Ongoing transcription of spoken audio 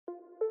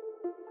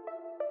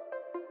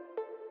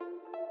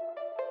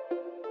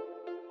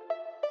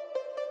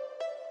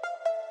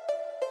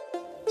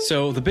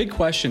So the big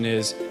question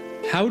is,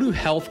 how do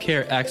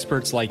healthcare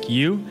experts like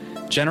you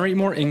generate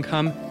more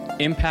income,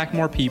 impact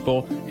more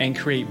people, and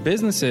create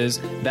businesses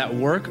that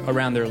work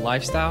around their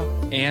lifestyle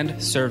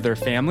and serve their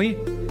family?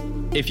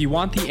 If you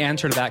want the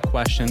answer to that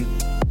question,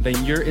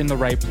 then you're in the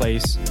right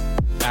place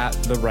at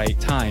the right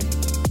time.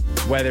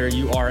 Whether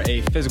you are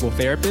a physical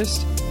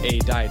therapist, a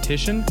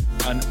dietitian,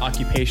 an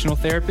occupational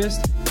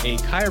therapist, a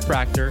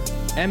chiropractor,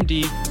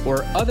 MD,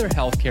 or other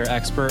healthcare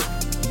expert,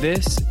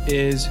 this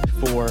is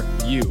for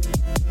you.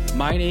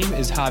 My name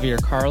is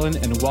Javier Carlin,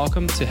 and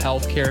welcome to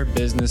Healthcare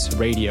Business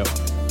Radio.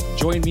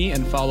 Join me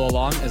and follow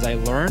along as I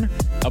learn,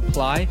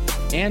 apply,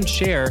 and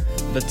share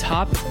the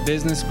top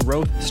business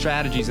growth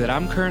strategies that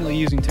I'm currently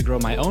using to grow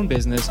my own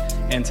business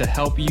and to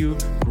help you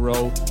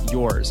grow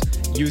yours,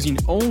 using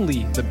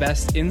only the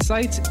best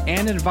insights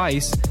and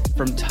advice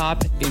from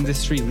top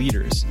industry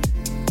leaders.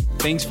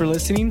 Thanks for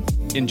listening.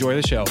 Enjoy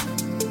the show.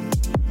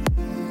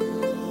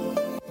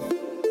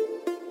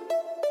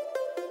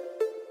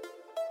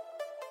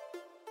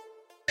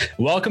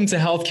 Welcome to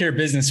Healthcare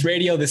Business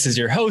Radio. This is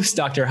your host,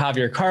 Dr.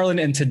 Javier Carlin.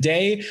 And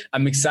today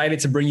I'm excited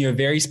to bring you a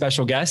very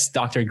special guest,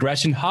 Dr.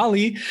 Gretchen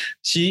Holley.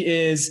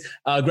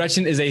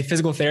 Gretchen is a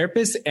physical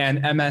therapist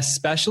and MS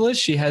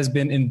specialist. She has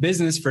been in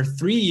business for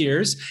 3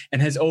 years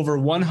and has over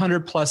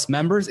 100 plus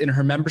members in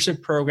her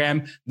membership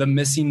program, The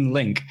Missing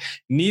Link.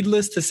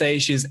 Needless to say,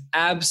 she's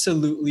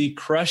absolutely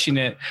crushing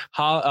it.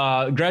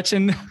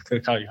 Gretchen, I'm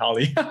going to call you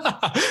Holly.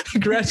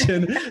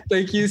 Gretchen,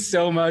 thank you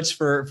so much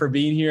for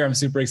being here. I'm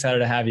super excited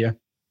to have you.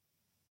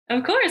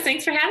 Of course.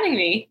 Thanks for having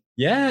me.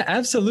 Yeah,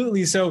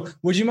 absolutely. So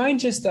would you mind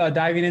just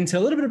diving into a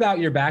little bit about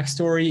your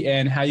backstory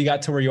and how you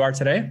got to where you are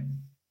today?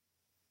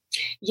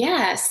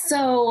 Yeah.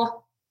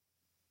 So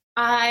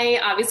I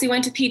obviously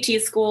went to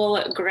PT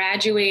school,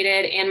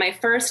 graduated, and my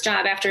first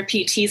job after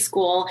PT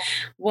school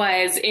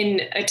was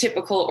in a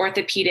typical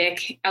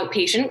orthopedic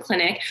outpatient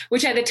clinic,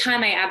 which at the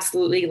time I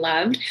absolutely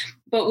loved.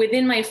 But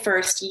within my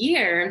first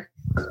year,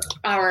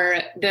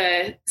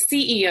 the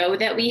CEO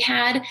that we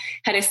had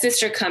a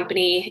sister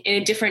company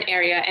in a different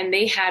area, and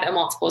they had a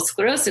multiple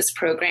sclerosis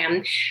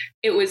program.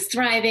 It was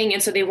thriving,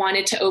 and so they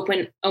wanted to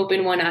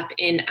open one up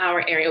in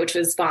our area, which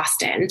was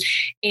Boston.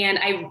 And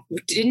I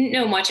didn't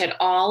know much at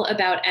all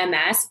about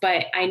MS,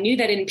 but I knew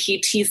that in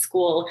PT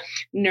school,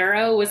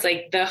 neuro was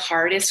like the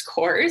hardest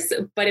course,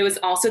 but it was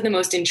also the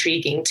most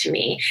intriguing to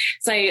me.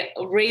 So I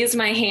raised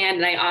my hand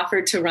and I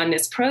offered to run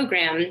this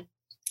program.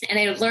 And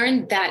I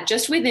learned that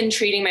just within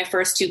treating my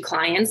first 2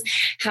 clients,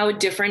 how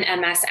different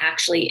MS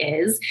actually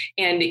is.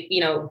 And,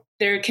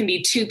 there can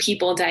be 2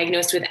 people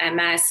diagnosed with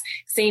MS,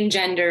 same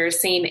gender,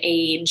 same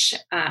age,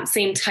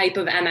 same type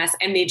of MS,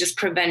 and they just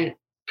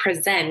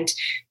present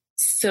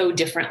so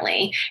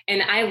differently.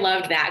 And I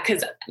loved that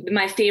because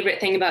my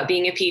favorite thing about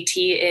being a PT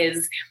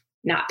is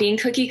not being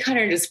cookie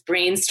cutter, just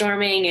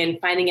brainstorming and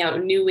finding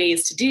out new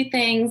ways to do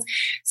things.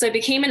 So I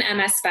became an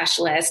MS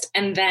specialist.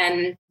 And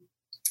then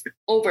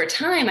over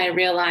time, I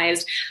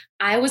realized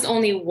I was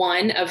only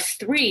one of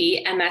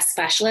 3 MS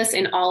specialists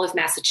in all of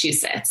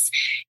Massachusetts.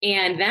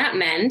 And that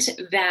meant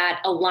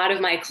that a lot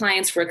of my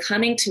clients were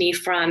coming to me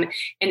from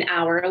an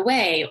hour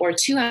away or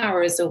 2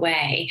 hours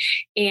away.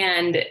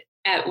 And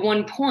at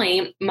one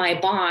point, my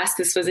boss,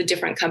 this was a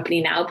different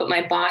company now, but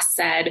my boss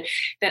said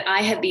that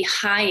I had the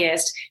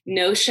highest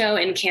no-show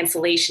and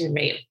cancellation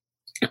rate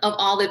of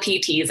all the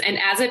PTs. And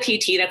as a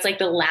PT, that's like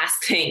the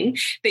last thing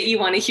that you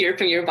want to hear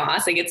from your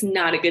boss. Like, it's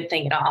not a good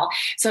thing at all.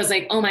 So I was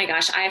like, oh my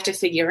gosh, I have to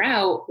figure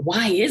out,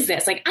 why is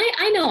this? Like,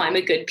 I know I'm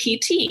a good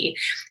PT.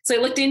 So I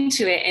looked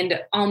into it,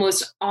 and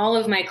almost all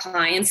of my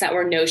clients that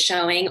were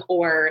no-showing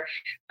or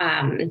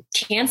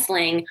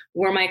canceling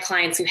were my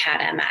clients who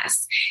had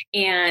MS.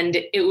 And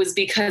it was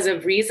because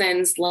of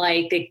reasons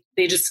like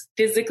they just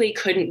physically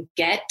couldn't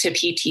get to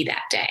PT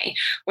that day,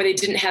 or they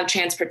didn't have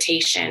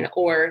transportation,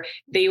 or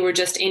they were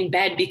just in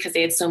bed because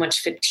they had so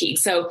much fatigue.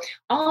 So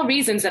all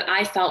reasons that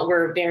I felt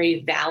were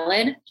very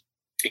valid.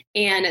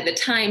 And at the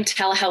time,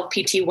 telehealth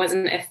PT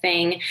wasn't a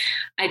thing.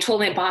 I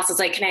told my boss, I was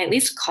like, can I at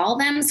least call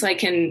them so I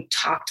can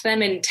talk to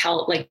them and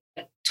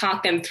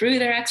talk them through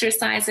their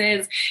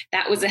exercises?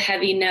 That was a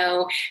heavy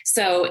no.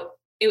 So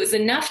it was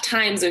enough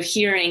times of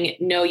hearing,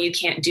 no, you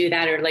can't do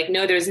that, or like,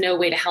 no, there's no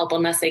way to help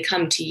unless they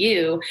come to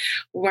you,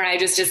 where I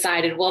just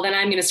decided, well, then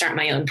I'm going to start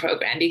my own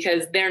program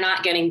because they're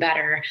not getting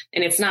better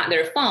and it's not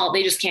their fault.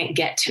 They just can't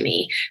get to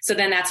me. So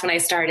then that's when I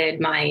started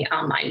my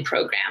online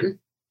program.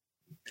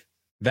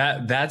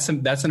 That's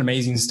an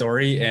amazing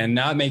story. And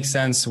now it makes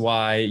sense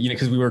why,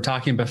 because we were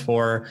talking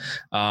before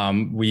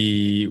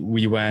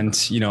we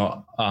went,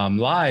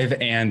 live,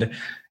 and,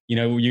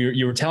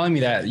 you were telling me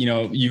that,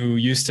 you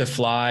used to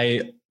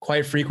fly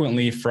quite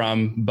frequently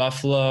from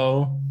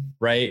Buffalo,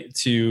 right,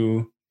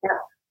 to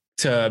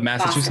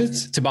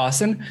Massachusetts, to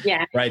Boston,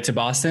 right, to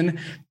Boston.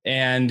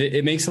 And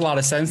it makes a lot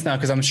of sense now,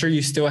 because I'm sure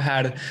you still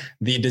had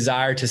the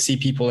desire to see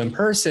people in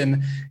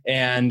person.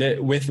 And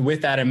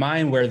with that in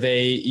mind, where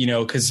they,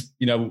 because,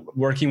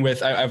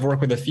 I've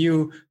worked with a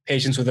few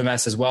patients with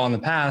MS as well in the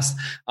past,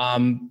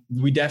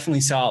 we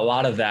definitely saw a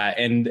lot of that.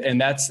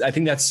 And I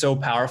think that's so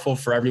powerful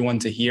for everyone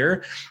to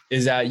hear,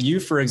 is that you,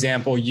 for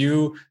example,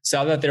 you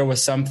saw that there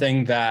was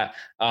something that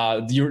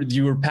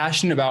you were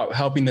passionate about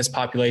helping this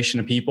population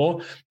of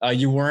people.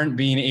 You weren't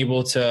being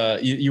able to,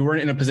 you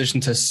weren't in a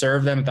position to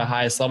serve them at the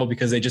highest level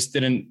because they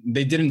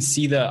didn't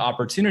see the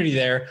opportunity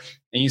there.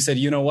 And you said,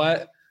 you know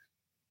what?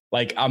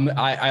 Like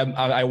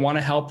I want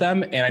to help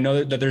them, and I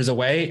know that there's a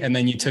way. And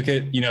then you took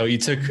it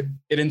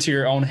into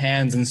your own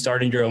hands and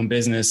started your own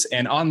business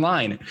and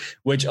online,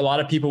 which a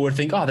lot of people would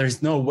think, oh,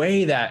 there's no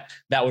way that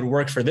would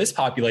work for this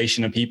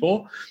population of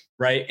people,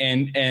 right?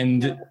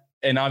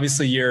 And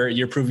obviously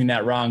you're proving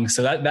that wrong.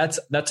 So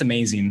that's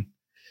amazing.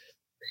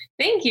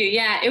 Thank you.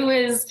 Yeah, it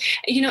was,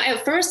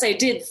 at first I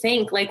did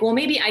think like, well,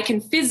 maybe I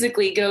can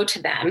physically go to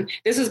them.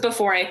 This was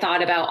before I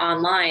thought about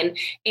online.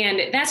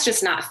 And that's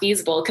just not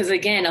feasible because,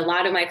 again, a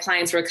lot of my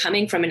clients were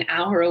coming from an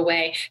hour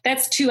away.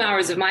 That's 2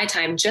 hours of my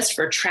time just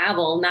for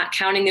travel, not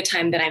counting the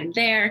time that I'm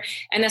there.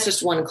 And that's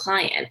just one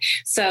client.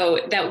 So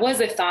that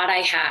was a thought I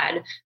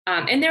had.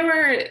 And there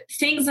were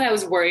things that I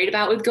was worried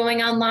about with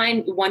going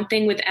online. One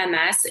thing with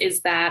MS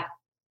is that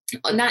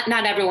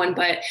not everyone,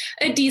 but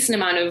a decent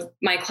amount of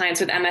my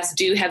clients with MS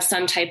do have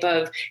some type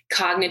of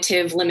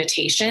cognitive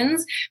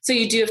limitations. So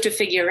you do have to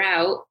figure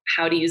out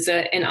how to use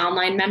an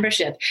online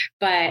membership,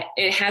 but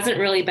it hasn't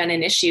really been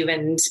an issue.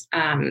 And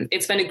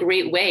it's been a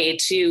great way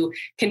to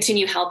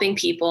continue helping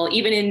people,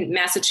 even in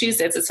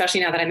Massachusetts, especially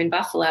now that I'm in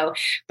Buffalo,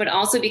 but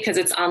also because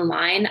it's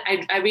online.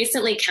 I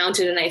recently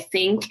counted, and I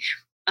think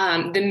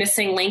the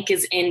missing link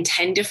is in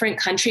 10 different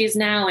countries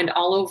now and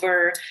all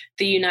over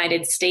the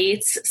United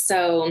States.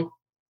 So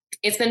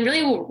it's been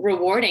really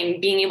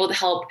rewarding being able to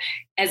help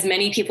as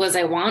many people as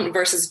I want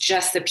versus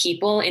just the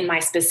people in my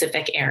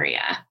specific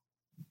area.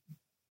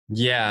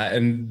 Yeah.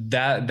 And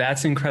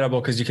that's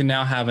incredible because you can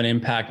now have an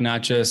impact,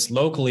 not just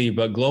locally,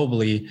 but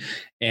globally.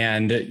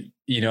 And,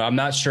 I'm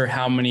not sure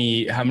how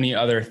many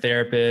other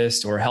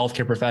therapists or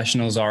healthcare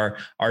professionals are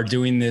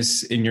doing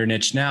this in your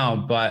niche now,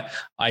 but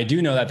I do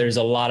know that there's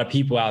a lot of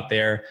people out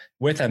there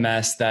with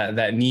MS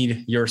that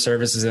need your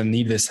services and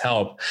need this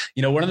help.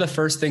 One of the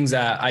first things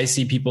that I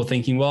see people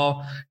thinking,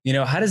 well,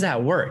 how does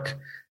that work?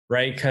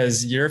 Right?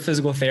 Because you're a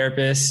physical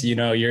therapist,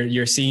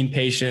 you're seeing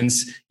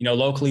patients,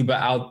 locally,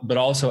 but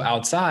also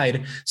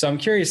outside. So I'm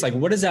curious, like,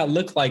 what does that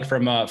look like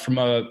from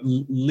a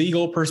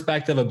legal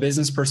perspective, a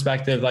business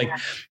perspective? Like,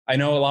 I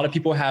know a lot of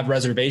people have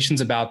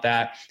reservations about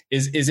that.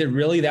 Is it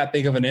really that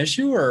big of an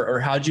issue, or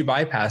how'd you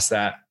bypass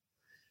that?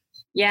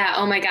 Yeah.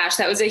 Oh my gosh.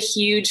 That was a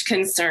huge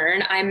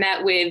concern. I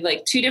met with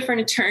like 2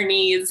 different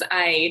attorneys.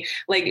 I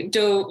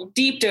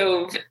deep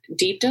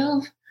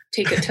dove.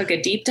 Took a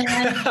deep dive.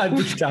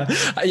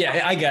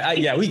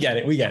 Yeah, we get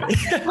it.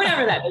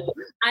 Whatever that is.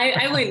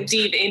 I went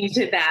deep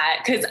into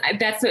that because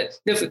that's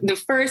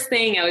the first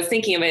thing I was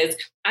thinking of is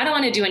I don't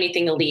want to do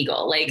anything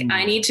illegal. Like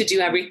I need to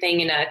do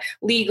everything in a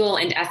legal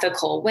and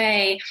ethical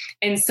way.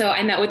 And so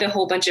I met with a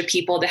whole bunch of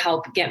people to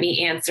help get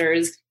me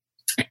answers.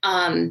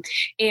 And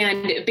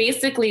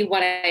basically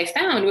what I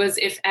found was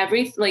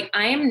I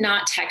am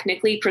not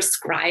technically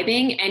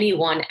prescribing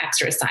anyone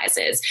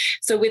exercises.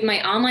 So with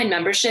my online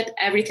membership,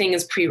 everything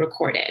is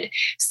pre-recorded.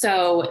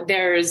 So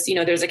there's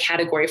a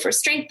category for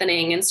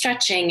strengthening and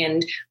stretching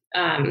and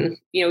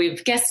we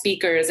have guest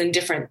speakers and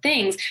different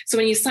things. So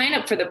when you sign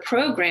up for the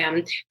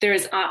program,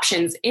 there's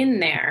options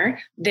in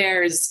there.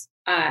 There's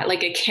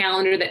like a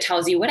calendar that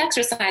tells you what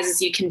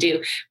exercises you can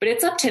do, but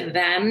it's up to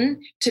them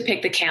to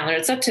pick the calendar.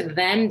 It's up to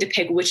them to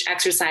pick which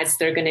exercises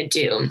they're going to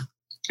do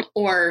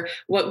or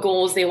what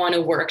goals they want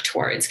to work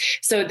towards.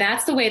 So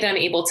that's the way that I'm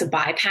able to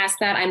bypass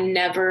that. I'm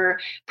never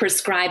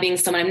prescribing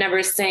someone. I'm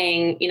never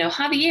saying,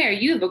 Javier,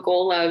 you have a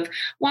goal of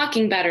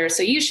walking better,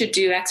 so you should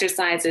do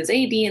exercises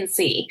A, B, and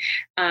C.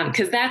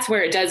 Because that's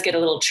where it does get a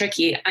little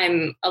tricky.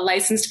 I'm a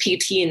licensed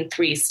PT in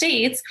 3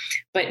 states,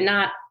 but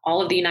not all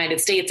of the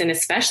United States, and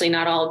especially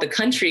not all of the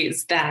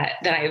countries that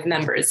I have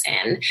members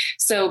in.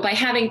 So by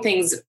having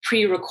things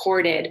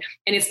pre-recorded,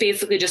 and it's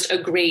basically just a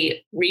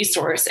great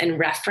resource and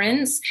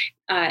reference,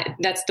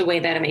 that's the way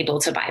that I'm able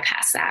to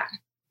bypass that.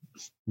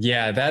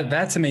 Yeah,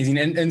 that's amazing.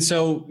 And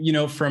so,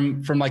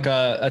 from like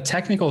a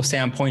technical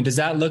standpoint, does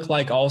that look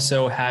like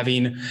also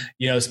having,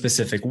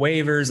 specific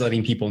waivers,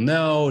 letting people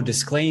know,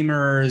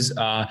 disclaimers?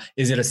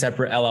 Is it a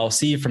separate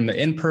LLC from the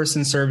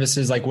in-person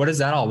services? Like, what does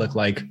that all look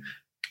like?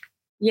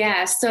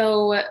 Yeah.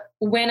 So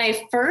when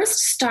I first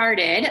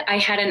started, I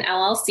had an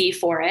LLC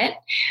for it,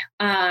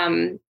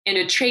 and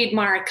a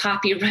trademark,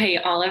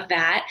 copyright, all of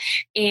that,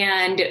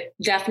 and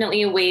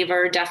definitely a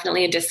waiver,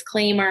 definitely a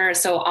disclaimer.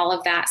 So all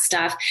of that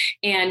stuff.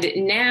 And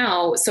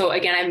now, so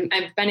again,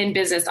 I've been in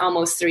business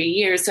almost 3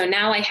 years. So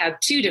now I have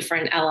 2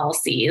 different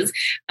LLCs.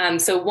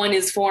 So one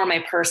is for my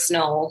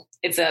personal,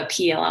 it's a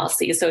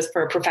PLLC. So it's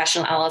for a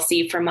professional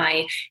LLC for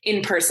my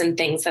in-person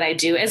things that I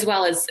do, as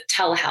well as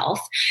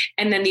telehealth.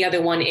 And then the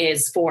other one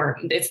is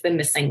it's the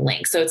missing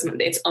link. So it's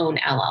its own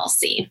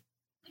LLC.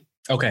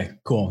 Okay,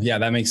 cool. Yeah,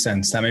 that makes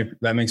sense.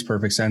 That makes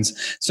perfect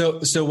sense.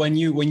 So when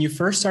you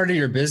first started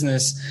your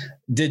business,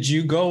 did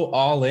you go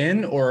all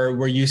in, or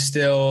were you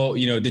still,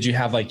 did you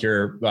have like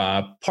your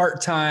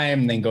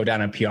part-time, then go down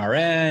to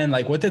PRN?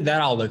 Like, what did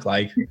that all look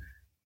like?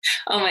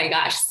 Oh my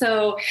gosh.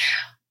 So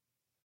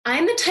I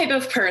have the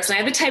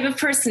type of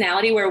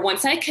personality where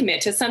once I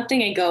commit to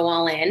something, I go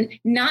all in.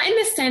 Not in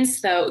the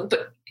sense though,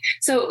 but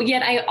so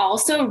yet I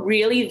also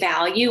really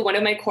value, one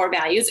of my core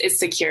values is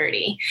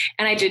security.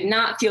 And I did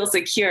not feel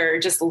secure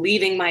just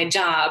leaving my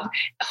job,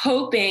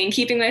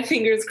 keeping my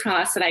fingers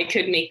crossed that I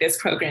could make this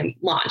program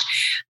launch.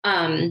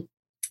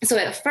 So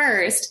at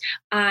first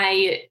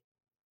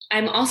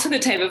I'm also the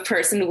type of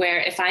person where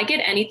if I get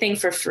anything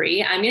for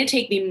free, I'm going to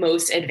take the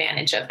most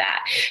advantage of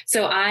that.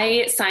 So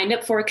I signed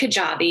up for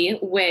Kajabi,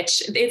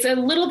 which it's a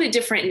little bit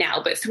different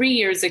now, but 3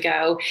 years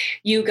ago,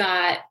 you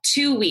got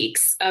 2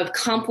 weeks of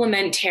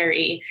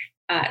complimentary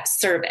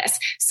service.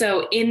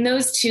 So in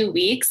those 2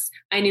 weeks,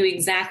 I knew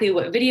exactly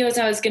what videos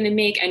I was going to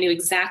make. I knew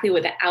exactly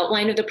what the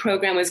outline of the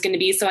program was going to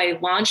be. So I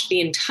launched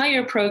the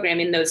entire program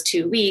in those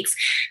 2 weeks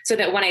so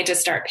that when I had to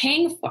start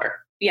paying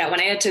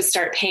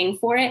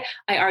for it,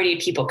 I already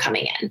had people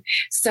coming in.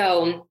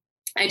 So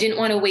I didn't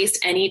want to waste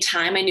any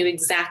time. I knew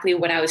exactly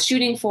what I was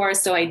shooting for.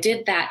 So I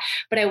did that,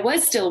 but I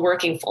was still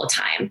working full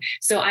time.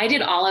 So I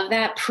did all of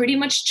that pretty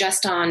much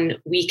just on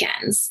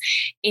weekends.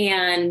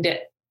 And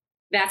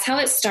that's how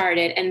it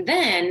started. And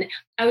then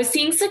I was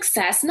seeing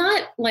success,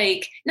 not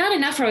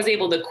enough where I was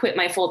able to quit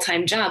my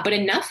full-time job, but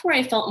enough where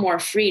I felt more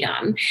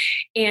freedom.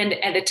 And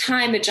at the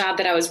time, the job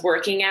that I was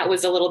working at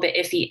was a little bit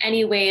iffy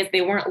anyways.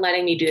 They weren't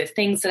letting me do the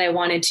things that I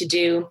wanted to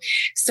do.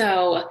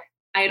 So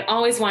I had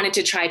always wanted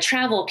to try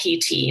travel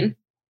PT.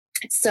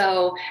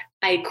 So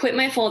I quit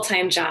my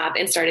full-time job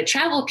and started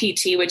travel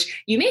PT,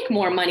 which you make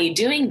more money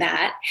doing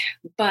that.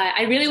 But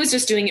I really was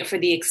just doing it for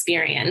the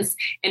experience.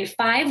 And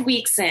 5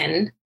 weeks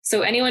in,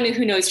 so anyone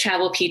who knows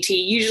travel PT,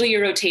 usually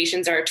your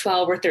rotations are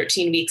 12 or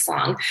 13 weeks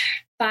long.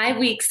 5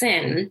 weeks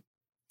in,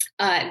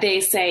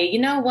 they say, you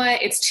know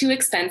what, it's too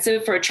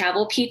expensive for a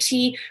travel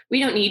PT.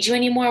 We don't need you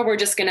anymore. We're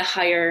just going to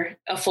hire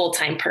a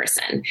full-time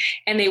person.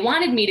 And they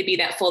wanted me to be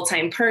that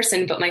full-time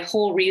person, but my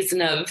whole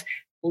reason of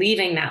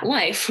leaving that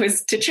life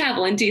was to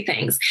travel and do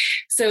things.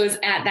 So it was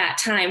at that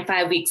time,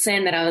 5 weeks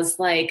in, that I was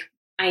like,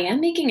 I am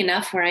making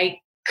enough where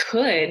I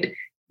could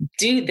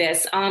do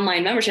this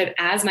online membership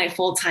as my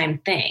full-time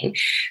thing.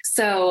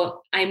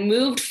 So I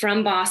moved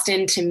from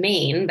Boston to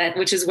Maine,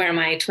 which is where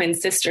my twin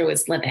sister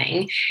was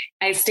living.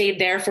 I stayed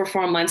there for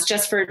 4 months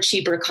just for a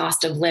cheaper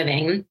cost of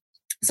living.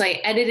 So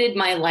I edited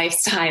my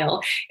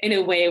lifestyle in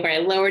a way where I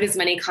lowered as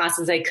many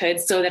costs as I could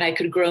so that I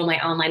could grow my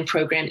online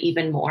program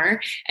even more.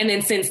 And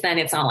then since then,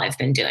 it's all I've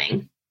been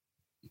doing.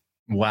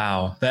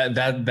 Wow.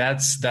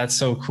 That's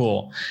so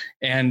cool.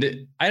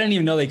 And I didn't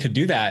even know they could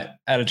do that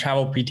at a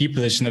travel PT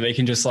position, that they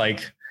can just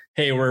like,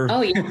 hey, we're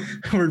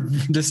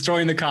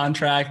destroying the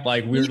contract.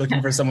 Like, we're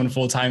looking for someone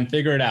full-time,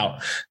 figure it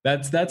out.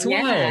 That's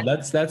wild.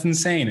 That's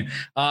insane.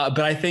 But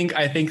I think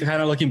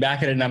kind of looking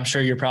back at it, and I'm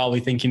sure you're probably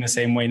thinking the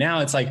same way now.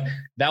 It's like,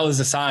 that was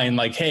a sign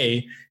like,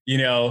 hey,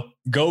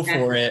 go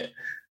for it.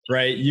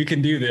 Right. You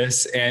can do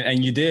this.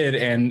 And you did.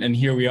 And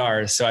here we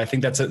are. So I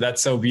think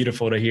that's so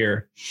beautiful to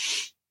hear.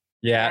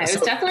 Yeah, it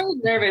was definitely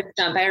a nervous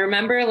jump. I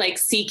remember like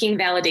seeking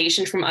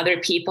validation from other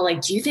people. Like,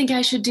 do you think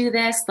I should do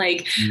this?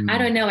 Like, I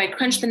don't know. I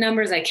crunched the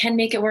numbers. I can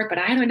make it work, but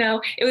I don't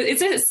know.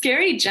 It's a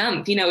scary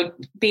jump,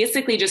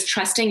 basically just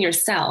trusting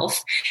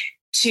yourself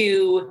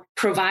to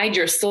provide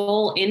your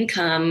sole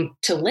income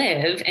to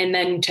live and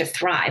then to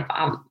thrive.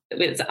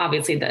 It's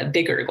obviously the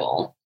bigger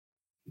goal.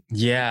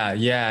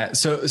 Yeah.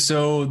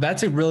 So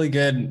that's a really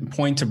good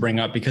point to bring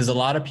up, because a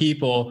lot of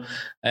people,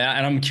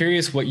 and I'm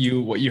curious what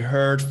you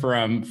heard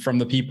from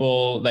the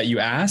people that you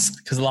asked,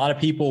 because a lot of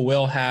people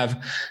will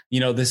have,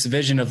 this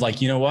vision of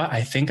like, you know what,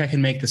 I think I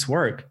can make this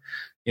work.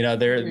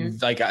 They're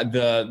like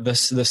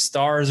the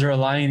stars are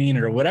aligning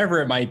or whatever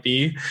it might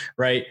be.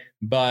 Right.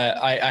 But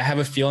I have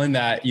a feeling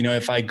that,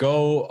 if I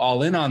go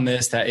all in on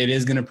this, that it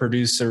is going to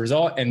produce a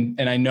result. And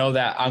I know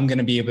that I'm going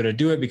to be able to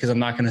do it because I'm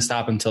not going to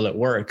stop until it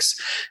works.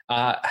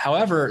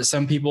 However,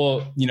 some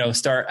people,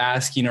 start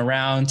asking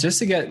around just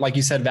to get, like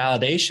you said,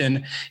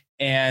 validation,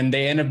 and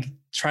they end up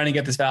trying to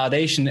get this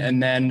validation.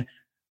 And then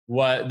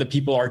what the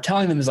people are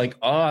telling them is like,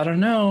 oh, I don't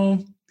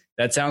know.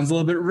 That sounds a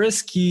little bit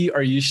risky.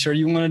 Are you sure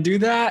you want to do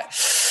that?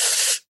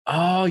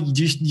 Oh,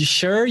 you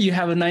sure you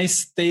have a nice,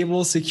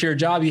 stable, secure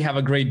job? You have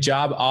a great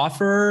job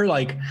offer?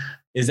 Like,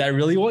 is that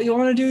really what you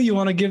want to do? You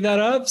want to give that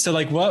up? So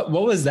like, what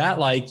was that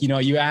like?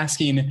 You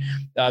asking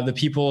the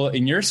people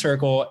in your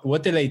circle,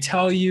 what did they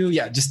tell you?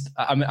 Yeah, just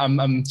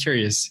I'm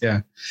curious.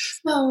 Yeah.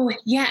 So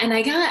yeah, and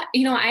I got,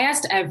 I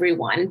asked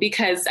everyone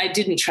because I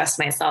didn't trust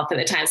myself at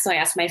the time. So I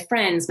asked my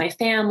friends, my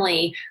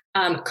family,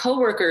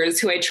 coworkers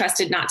who I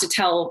trusted not to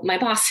tell my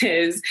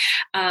bosses.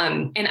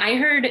 And I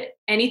heard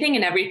anything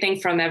and everything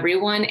from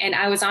everyone. And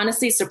I was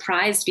honestly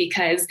surprised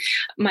because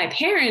my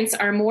parents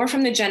are more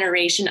from the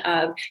generation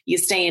of you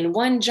stay in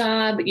one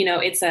job,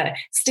 it's a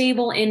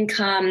stable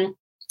income.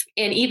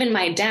 And even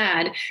my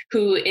dad,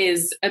 who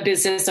is a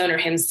business owner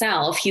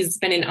himself, he's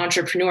been an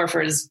entrepreneur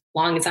for as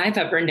long as I've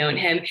ever known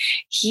him.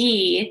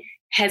 He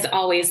has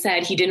always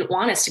said he didn't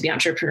want us to be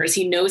entrepreneurs.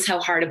 He knows how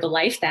hard of a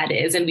life that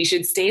is, and we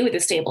should stay with a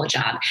stable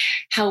job.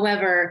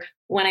 However,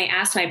 when I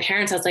asked my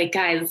parents, I was like,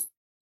 guys,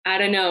 I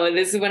don't know,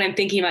 this is what I'm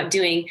thinking about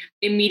doing.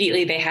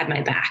 Immediately they had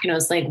my back. And I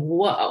was like,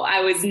 whoa,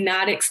 I was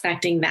not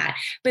expecting that.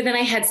 But then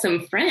I had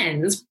some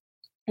friends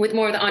with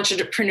more of the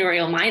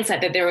entrepreneurial mindset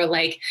that they were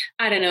like,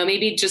 I don't know,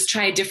 maybe just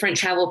try a different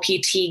travel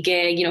PT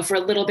gig, for a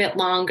little bit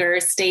longer,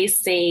 stay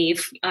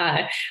safe,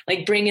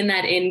 like bring in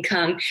that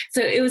income.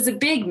 So it was a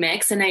big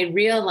mix. And I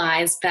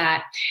realized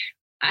that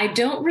I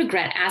don't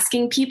regret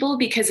asking people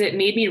because it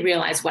made me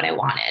realize what I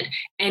wanted.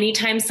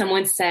 Anytime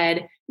someone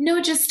said,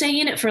 no, just stay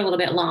in it for a little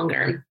bit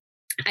longer,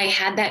 I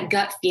had that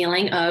gut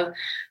feeling of,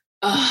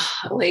 oh,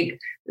 like,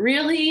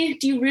 really?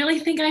 Do you really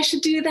think I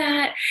should do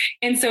that?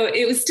 And so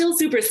it was still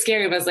super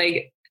scary. But I was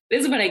like,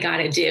 this is what I got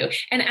to do.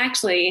 And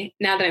actually,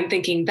 now that I'm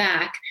thinking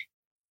back,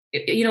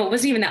 it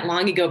wasn't even that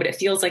long ago, but it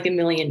feels like a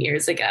million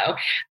years ago.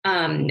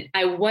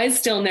 I was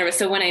still nervous.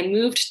 So when I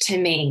moved to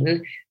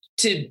Maine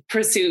to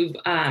pursue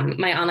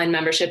my online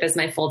membership as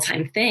my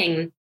full-time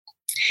thing,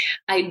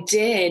 I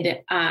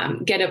did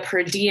get a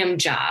per diem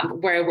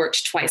job where I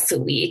worked twice a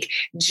week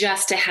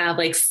just to have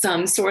like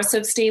some source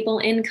of stable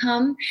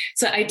income.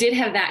 So I did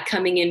have that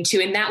coming in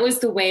too. And that was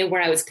the way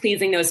where I was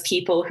pleasing those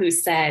people who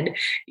said,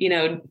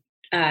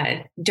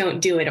 don't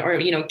do it, or,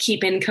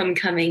 keep income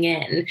coming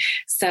in.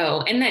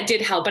 So, and that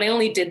did help, but I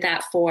only did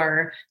that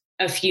for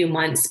a few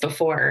months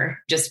before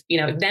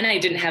then I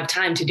didn't have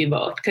time to do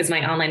both because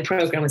my online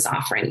program was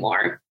offering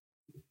more.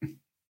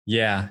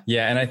 Yeah.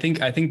 Yeah. And I think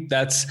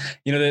that's,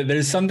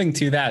 there's something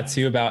to that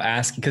too about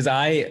asking, because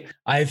I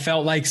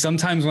felt like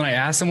sometimes when I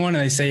ask someone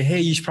and they say, hey,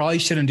 you probably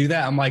shouldn't do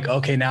that, I'm like,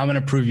 okay, now I'm going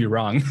to prove you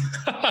wrong.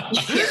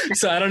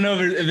 So I don't know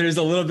if there's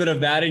a little bit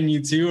of that in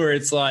you too, or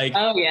it's like,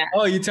 oh yeah,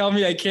 oh, you tell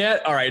me I can't.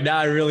 All right. Now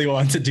I really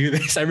want to do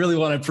this. I really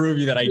want to prove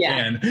you that I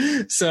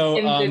can.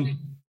 So,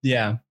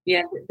 yeah.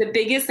 Yeah. The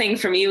biggest thing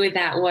for me with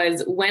that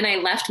was when I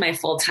left my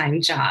full-time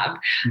job,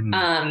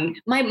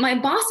 my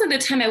boss at the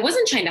time, I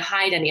wasn't trying to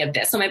hide any of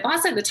this. So my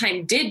boss at the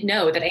time did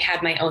know that I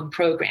had my own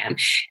program.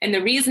 And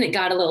the reason it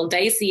got a little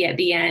dicey at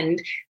the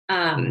end,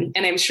 and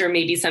I'm sure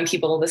maybe some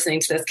people listening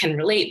to this can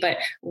relate, but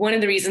one of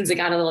the reasons it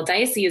got a little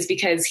dicey is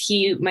because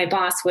my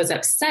boss was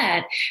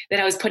upset that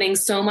I was putting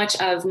so much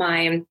of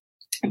my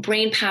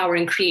brain power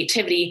and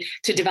creativity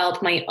to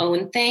develop my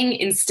own thing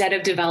instead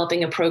of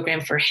developing a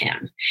program for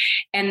him.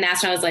 And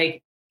that's when I was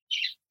like,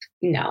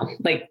 no,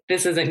 like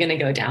this isn't going to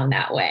go down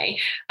that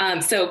way.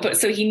 So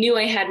he knew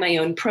I had my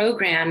own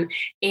program,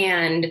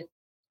 and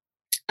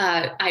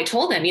I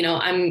told him,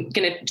 I'm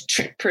going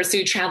to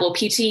pursue travel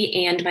PT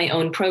and my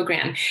own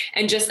program.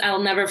 And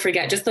I'll never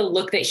forget, just the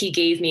look that he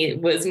gave me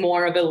was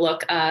more of a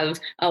look of,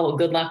 oh,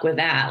 good luck with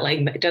that. Like,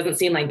 it doesn't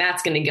seem like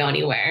that's going to go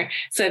anywhere.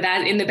 So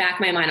that in the back of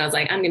my mind, I was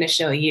like, I'm going to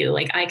show you,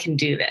 like, I can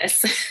do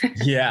this.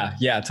 Yeah,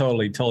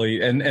 totally.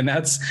 And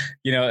that's,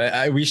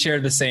 we share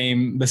the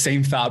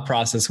same thought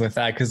process with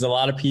that. Cause a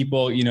lot of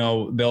people,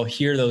 they'll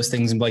hear those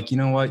things and be like, you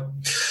know what?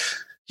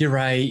 You're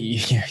right.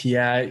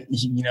 Yeah.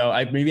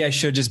 Maybe I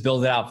should just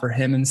build it out for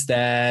him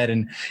instead.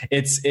 And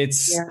it's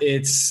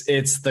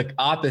the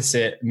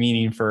opposite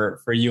meaning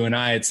for you and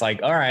I. It's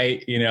like, all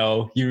right,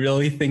 you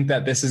really think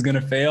that this is going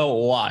to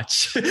fail?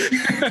 Watch. Yeah.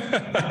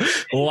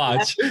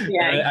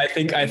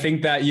 I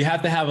think that you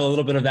have to have a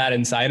little bit of that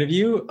inside of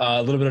you,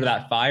 a little bit of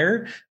that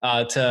fire,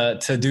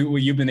 to do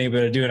what you've been able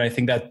to do. And I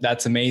think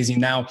that's amazing.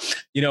 Now,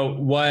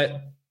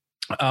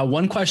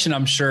 one question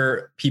I'm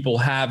sure people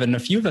have, and a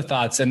few of the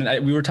thoughts,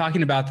 and we were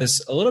talking about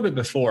this a little bit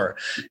before.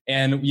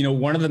 And,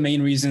 one of the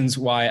main reasons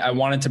why I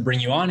wanted to bring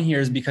you on here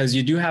is because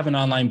you do have an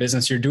online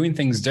business. You're doing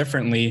things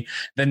differently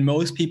than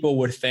most people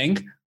would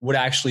think would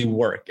actually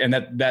work, and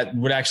that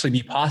would actually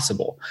be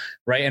possible,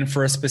 right? And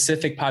for a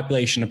specific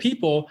population of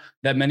people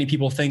that many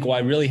people think, well, I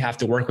really have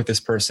to work with this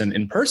person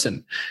in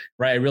person,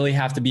 right? I really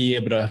have to be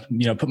able to,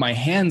 put my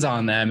hands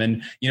on them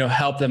and,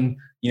 help them,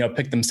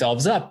 pick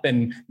themselves up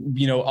and,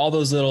 all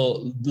those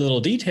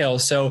little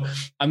details. So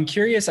I'm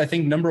curious, I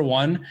think number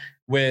one,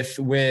 with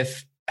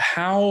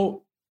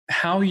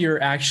how you're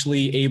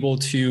actually able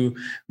to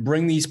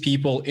bring these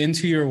people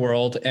into your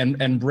world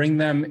and bring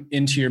them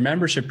into your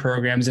membership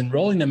programs,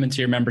 enrolling them into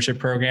your membership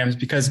programs,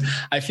 because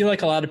I feel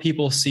like a lot of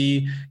people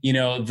see,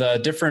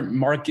 the different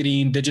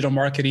digital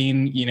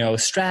marketing,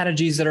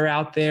 strategies that are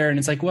out there. And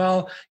it's like,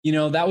 well,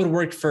 that would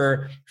work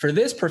for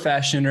this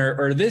profession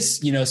or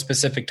this,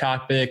 specific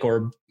topic,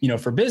 or,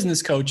 for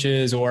business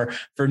coaches or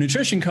for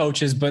nutrition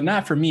coaches, but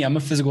not for me. I'm a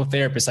physical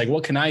therapist. Like,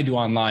 what can I do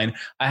online?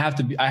 I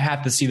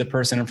have to see the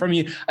person in front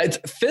of me. It's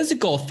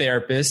physical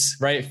therapists,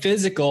 right?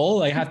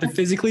 Physical, I have to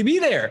physically be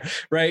there.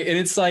 Right. And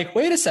it's like,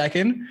 wait a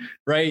second,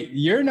 right?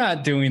 You're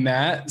not doing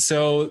that.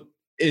 So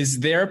is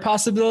there a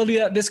possibility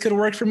that this could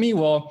work for me?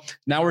 Well,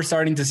 now we're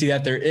starting to see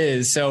that there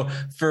is. So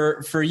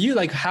for you,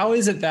 like, how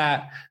is it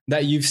that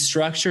you've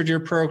structured your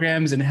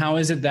programs, and how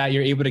is it that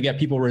you're able to get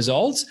people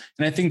results?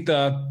 And I think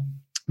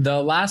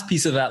the last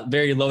piece of that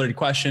very loaded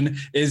question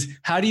is,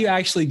 how do you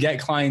actually get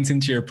clients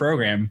into your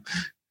program?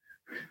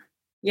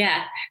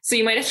 Yeah. So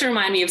you might have to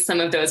remind me of some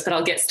of those, but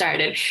I'll get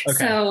started. Okay.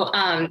 So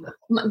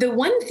the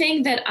one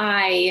thing that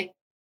I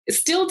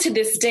still to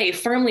this day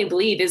firmly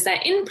believe is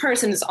that in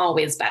person is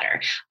always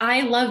better.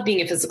 I love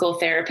being a physical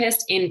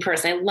therapist in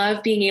person. I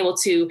love being able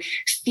to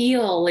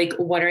feel like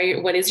what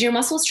is your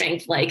muscle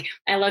strength like?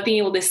 I love being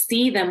able to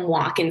see them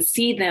walk and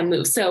see them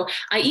move. So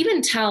I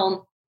even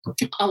tell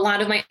a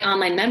lot of my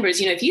online members,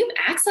 if you have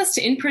access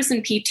to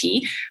in-person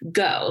PT,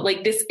 go.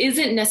 Like, this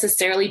isn't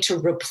necessarily to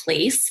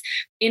replace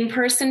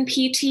in-person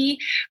PT,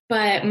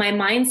 but my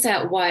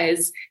mindset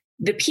was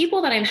the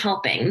people that I'm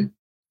helping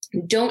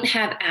don't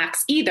have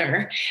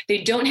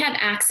they don't have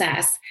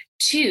access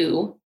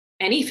to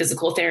any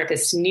physical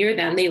therapist near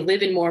them. They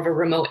live in more of a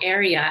remote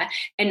area.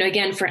 And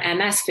again, for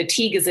MS,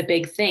 fatigue is a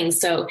big thing.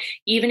 So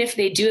even if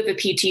they do have a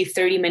PT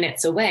 30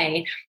 minutes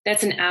away,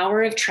 that's an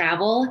hour of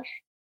travel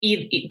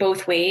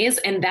both ways.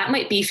 And that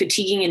might be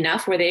fatiguing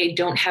enough where they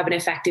don't have an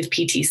effective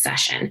PT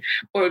session,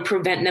 or would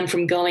prevent them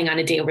from going on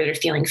a day where they're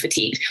feeling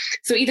fatigued.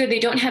 So either they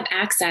don't have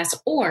access,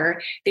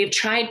 or they've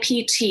tried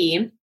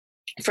PT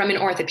from an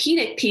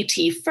orthopedic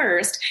PT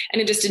first,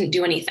 and it just didn't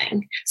do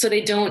anything. So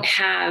they don't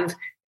have,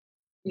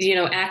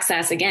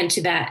 access again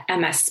to that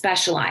MS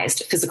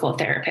specialized physical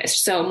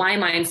therapist. So my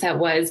mindset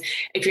was,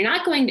 if you're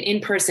not going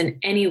in person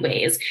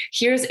anyways,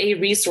 here's a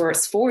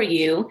resource for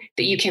you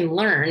that you can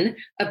learn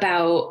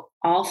about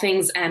all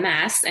things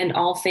MS and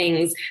all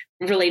things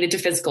related to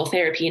physical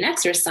therapy and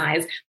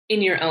exercise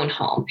in your own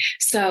home.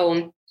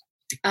 So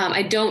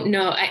I don't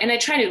know. And I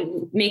try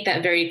to make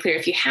that very clear.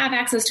 If you have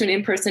access to an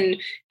in-person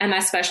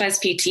MS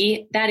specialized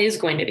PT, that is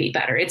going to be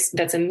better.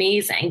 That's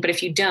amazing. But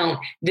if you don't,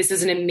 this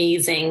is an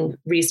amazing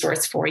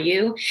resource for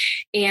you.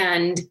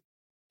 And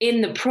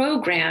in the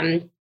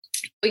program,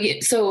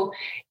 so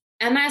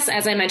MS,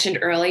 as I mentioned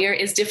earlier,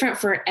 is different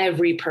for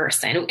every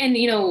person. And,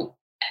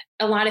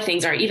 a lot of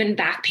things are, even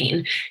back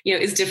pain,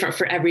 is different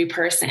for every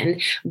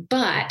person.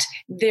 But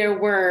there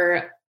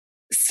were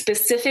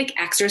specific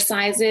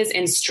exercises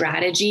and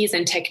strategies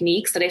and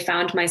techniques that I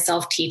found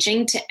myself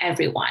teaching to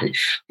everyone,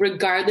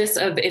 regardless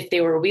of if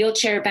they were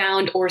wheelchair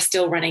bound or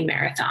still running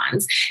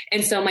marathons.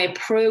 And so my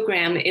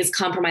program is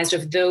comprised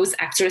of those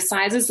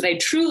exercises that I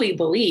truly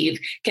believe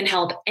can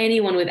help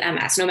anyone with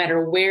MS, no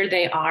matter where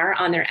they are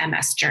on their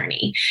MS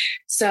journey.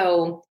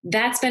 So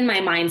that's been my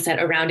mindset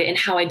around it, and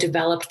how I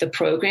developed the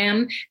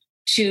program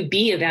to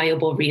be a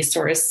valuable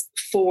resource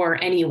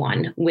for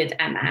anyone with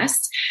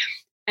MS.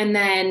 And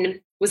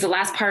then, was the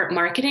last part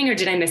marketing, or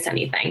did I miss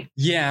anything?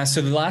 Yeah.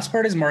 So the last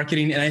part is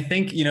marketing. And I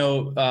think,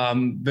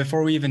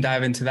 before we even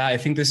dive into that, I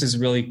think this is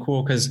really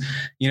cool because,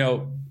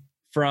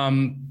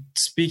 from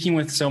speaking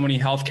with so many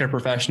healthcare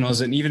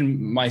professionals and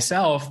even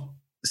myself,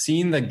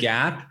 seeing the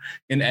gap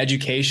in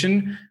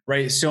education,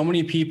 right? So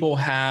many people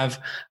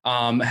have,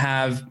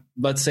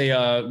 let's say,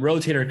 a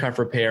rotator cuff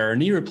repair or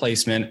knee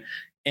replacement,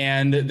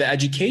 and the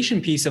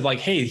education piece of like,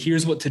 hey,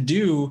 here's what to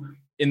do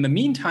in the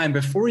meantime,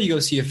 before you go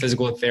see a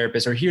physical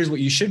therapist, or here's what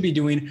you should be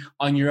doing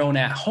on your own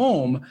at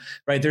home,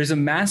 right? There's a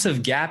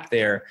massive gap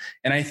there.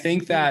 And I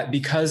think that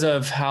because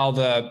of how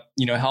the,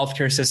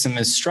 healthcare system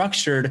is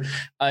structured,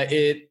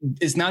 it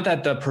is not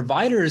that the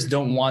providers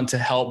don't want to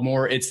help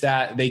more. It's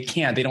that they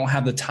can't, they don't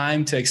have the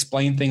time to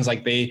explain things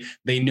like they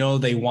know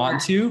they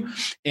want to.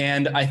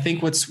 And I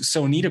think what's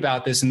so neat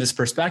about this in this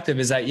perspective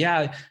is that,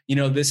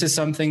 this is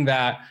something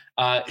that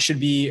should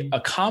be a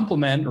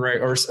complement,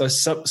 right, or a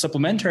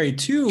supplementary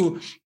to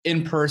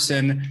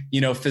in-person,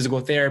 physical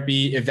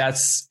therapy, if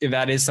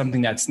that is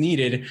something that's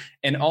needed.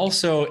 And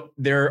also,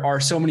 there are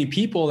so many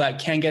people that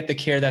can't get the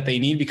care that they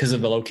need because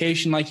of the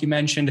location, like you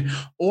mentioned,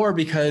 or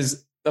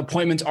because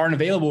appointments aren't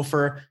available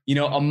for,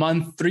 a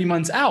month, 3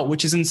 months out,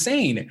 which is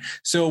insane.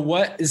 So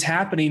what is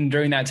happening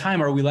during that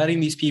time? Are we letting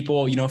these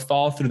people,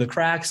 fall through the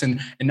cracks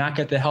and not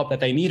get the help that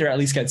they need, or at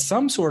least get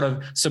some sort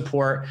of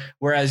support?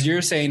 Whereas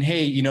you're saying,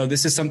 hey,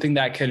 this is something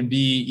that could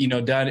be,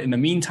 done in the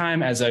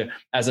meantime as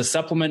a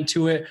supplement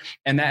to it.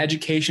 And that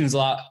education is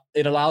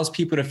it allows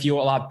people to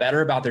feel a lot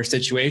better about their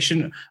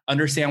situation,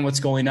 understand what's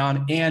going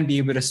on, and be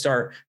able to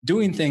start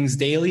doing things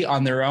daily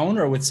on their own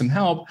or with some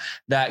help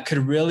that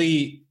could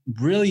really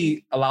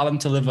allow them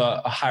to live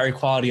a higher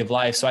quality of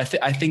life. So I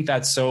think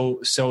that's so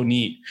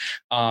neat.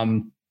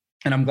 And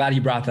I'm glad you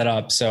brought that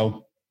up.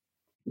 So.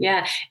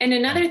 Yeah. And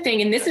another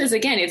thing, and this is,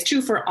 again, it's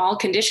true for all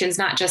conditions,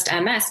 not just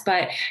MS,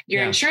 but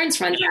your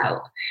insurance runs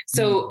out.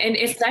 So, and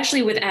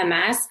especially with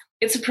MS,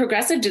 it's a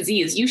progressive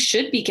disease. You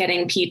should be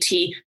getting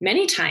PT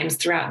many times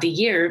throughout the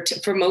year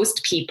for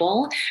most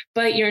people,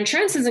 but your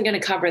insurance isn't going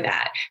to cover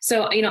that.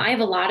 So, I have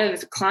a lot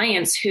of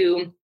clients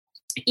who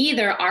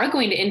either are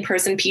going to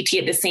in-person PT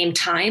at the same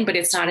time, but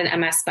it's not an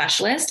MS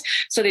specialist.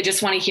 So they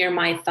just want to hear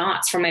my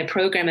thoughts from my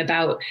program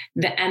about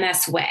the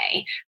MS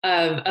way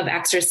of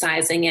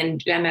exercising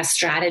and MS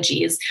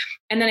strategies.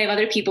 And then I have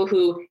other people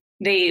who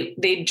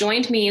they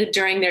joined me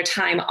during their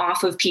time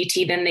off of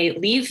PT, then they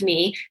leave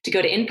me to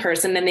go to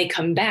in-person, then they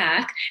come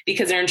back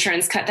because their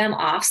insurance cut them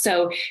off.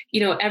 So,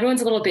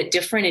 everyone's a little bit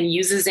different and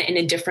uses it in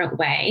a different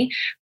way.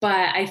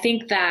 But I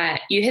think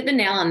that you hit the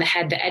nail on the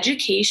head. The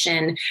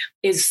education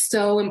is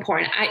so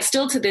important. I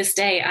still, to this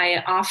day,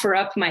 I offer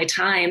up my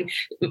time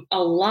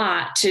a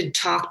lot to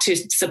talk to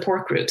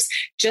support groups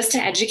just to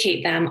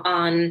educate them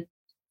on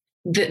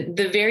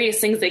the various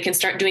things they can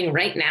start doing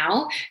right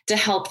now to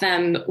help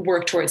them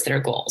work towards their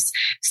goals.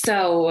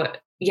 So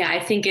yeah, I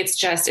think it's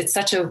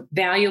such a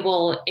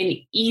valuable and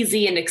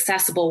easy and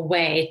accessible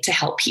way to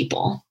help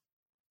people.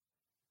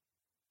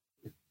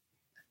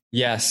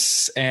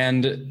 Yes.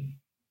 And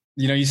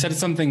you said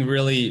something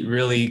really,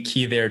 really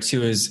key there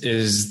too,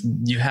 is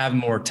you have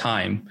more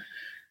time,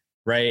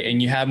 right?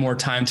 And you have more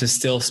time to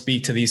still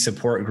speak to these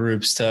support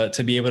groups,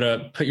 to be able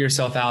to put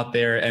yourself out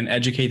there and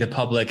educate the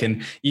public.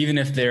 And even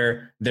if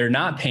they're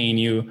not paying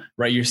you,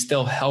 right, you're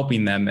still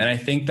helping them. And I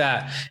think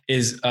that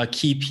is a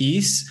key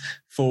piece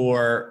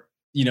for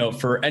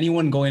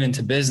anyone going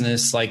into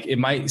business. Like, it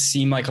might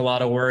seem like a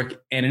lot of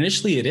work, and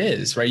initially it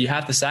is, right? You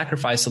have to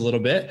sacrifice a little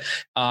bit.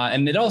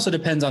 And it also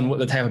depends on what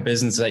the type of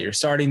business that you're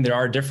starting. There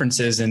are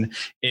differences in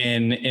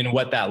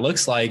what that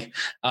looks like.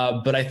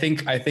 But I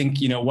think,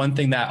 one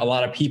thing that a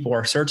lot of people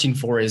are searching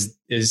for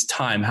is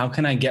time. How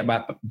can I get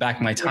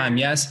back my time?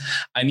 Yes,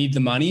 I need the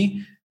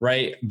money,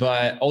 right?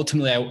 But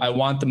ultimately I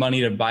want the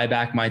money to buy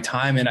back my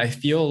time. And I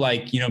feel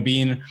like,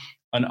 being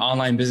an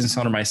online business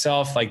owner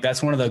myself, like,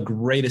 that's one of the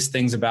greatest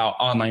things about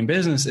online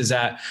business, is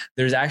that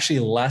there's actually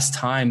less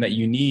time that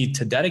you need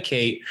to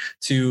dedicate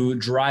to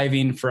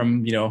driving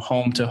from,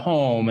 home to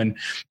home. And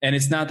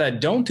it's not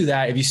that don't do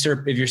that. If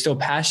you're still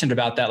passionate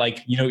about that, like,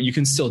 you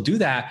can still do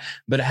that,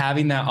 but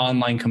having that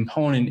online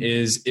component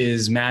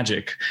is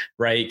magic,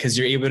 right? Because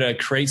you're able to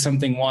create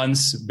something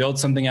once, build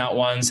something out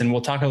once. And we'll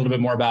talk a little bit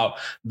more about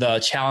the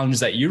challenges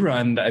that you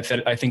run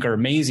that I think are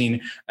amazing,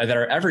 that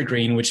are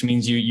evergreen, which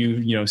means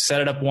you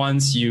set it up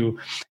once, you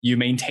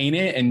maintain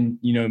it, and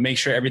make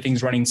sure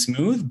everything's running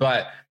smooth.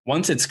 But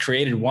once it's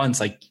created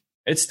once, like,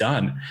 it's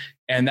done.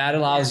 And that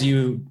allows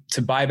you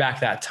to buy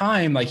back that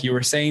time, like you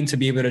were saying, to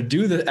be able to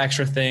do the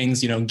extra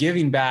things,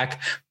 giving back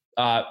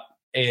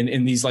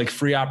in these like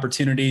free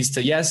opportunities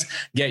to, yes,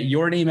 get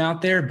your name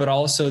out there, but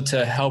also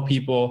to help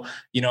people,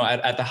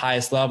 at the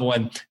highest level.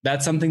 And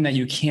that's something that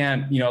you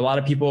can't, a lot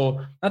of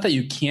people, not that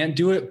you can't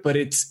do it, but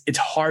it's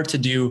hard to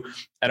do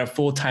at a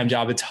full-time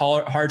job. It's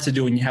hard to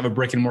do when you have a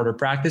brick and mortar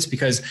practice,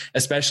 because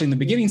especially in the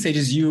beginning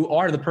stages, you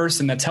are the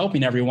person that's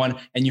helping everyone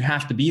and you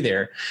have to be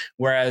there.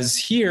 Whereas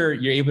here,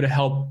 you're able to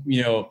help,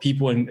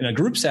 people in a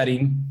group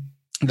setting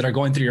that are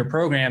going through your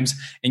programs,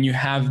 and you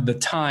have the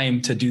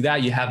time to do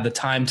that. You have the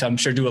time to, I'm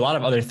sure, do a lot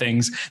of other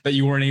things that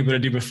you weren't able to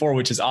do before,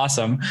 which is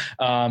awesome.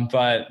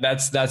 But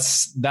that's,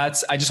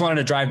 I just wanted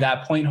to drive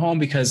that point home,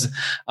 because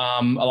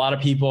a lot of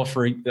people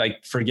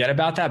forget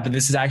about that, but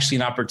this is actually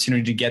an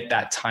opportunity to get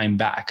that time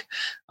back.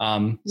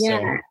 One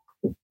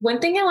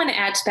thing I want to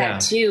add to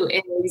that too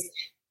is,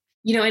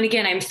 and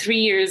again, I'm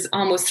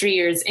almost 3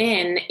 years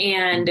in,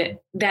 and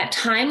that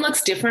time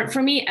looks different for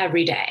me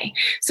every day.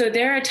 So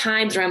there are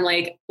times where I'm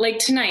like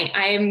tonight,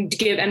 I'm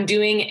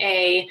doing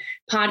a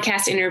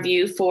podcast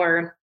interview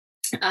for,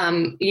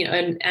 an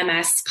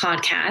MS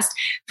podcast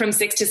from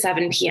 6 to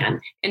 7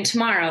 p.m. And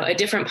tomorrow, a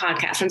different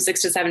podcast from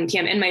 6 to 7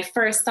 p.m. And my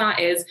first thought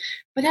is,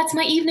 but that's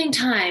my evening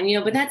time,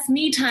 but that's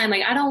me time.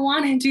 Like, I don't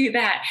want to do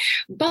that.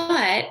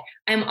 But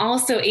I'm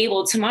also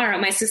able tomorrow.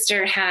 My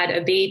sister had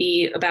a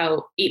baby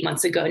about 8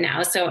 months ago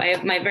now. So I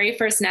have my very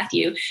first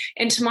nephew.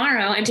 And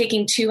tomorrow I'm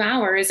taking 2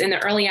 hours in the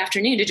early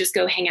afternoon to just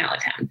go hang out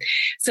with him.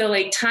 So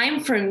like, time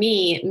for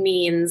me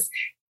means,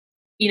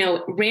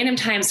 random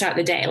times throughout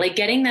the day. Like,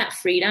 getting that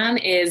freedom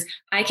is,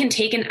 I can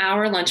take an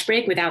hour lunch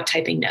break without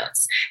typing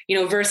notes,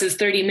 versus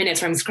 30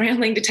 minutes where I'm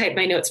scrambling to type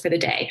my notes for the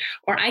day.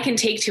 Or I can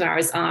take 2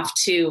 hours off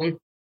to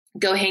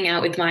go hang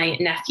out with my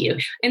nephew.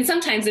 And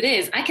sometimes it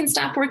is, I can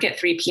stop work at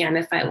 3 p.m.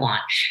 if I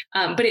want.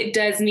 But it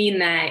does mean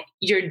that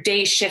your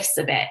day shifts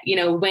a bit,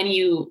 when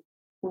you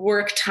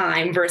work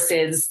time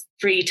versus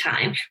free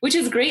time, which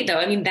is great though.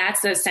 I mean,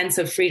 that's a sense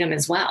of freedom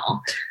as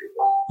well.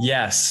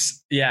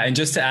 Yes. Yeah. And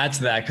just to add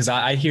to that, because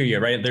I hear you,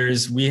 right?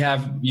 We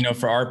have,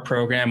 for our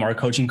program, our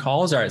coaching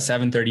calls are at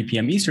 7:30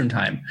 p.m. Eastern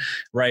time,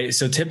 right?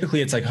 So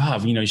typically it's like,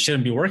 you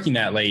shouldn't be working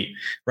that late,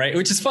 right?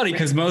 Which is funny,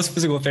 because most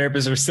physical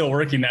therapists are still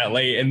working that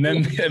late, and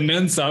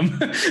then some,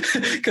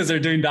 because they're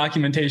doing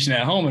documentation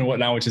at home and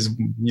whatnot, which is,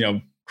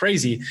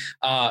 crazy.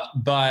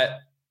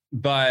 But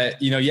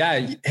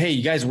hey,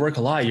 you guys work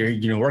a lot.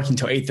 You're working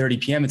till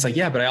 8:30 p.m. It's like,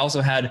 yeah, but I also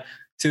had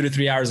 2 to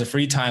 3 hours of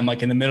free time,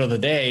 like in the middle of the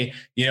day.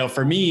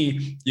 For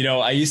me,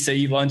 I used to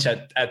eat lunch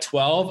at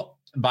 12.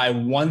 by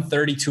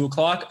 1:30,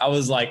 2:00, I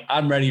was like,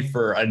 I'm ready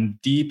for a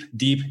deep,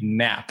 deep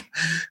nap.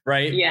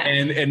 Right. Yeah.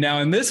 And now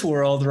in this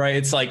world, right,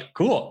 it's like,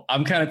 cool,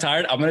 I'm kind of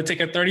tired. I'm going to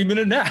take a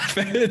 30-minute nap.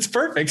 It's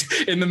perfect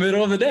in the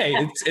middle of the day.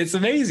 It's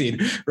amazing.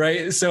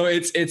 Right. So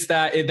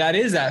that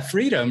is that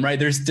freedom, right?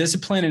 There's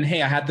discipline and,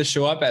 hey, I have to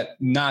show up at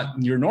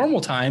not your normal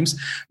times,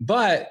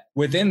 but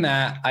within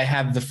that, I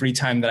have the free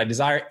time that I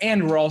desire.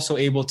 And we're also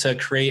able to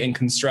create and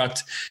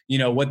construct,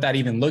 what that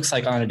even looks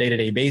like on a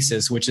day-to-day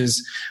basis, which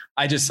is,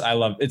 I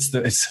love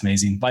it's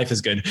amazing. Life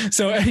is good.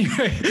 So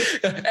anyway,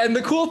 and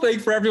the cool thing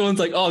for everyone's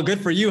like, oh,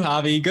 good for you,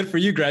 Javi. Good for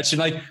you, Gretchen.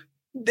 Like,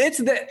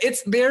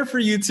 it's there for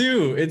you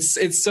too.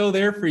 It's so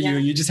there for you.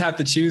 You just have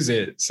to choose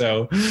it.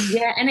 So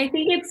yeah. And I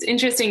think it's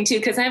interesting too,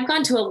 because I've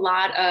gone to a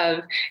lot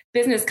of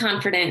business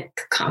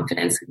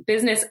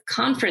business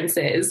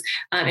conferences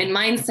and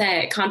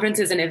mindset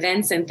conferences and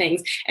events and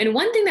things. And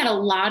one thing that a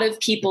lot of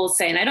people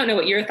say, and I don't know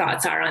what your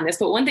thoughts are on this,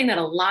 but one thing that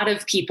a lot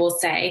of people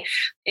say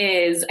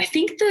is, I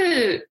think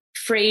the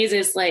phrase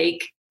is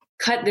like,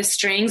 cut the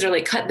strings or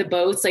like cut the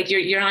boats. Like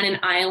you're on an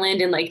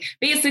island and like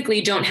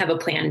basically don't have a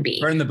plan B.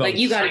 Burn the boats. Like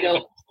you got to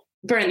go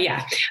burn.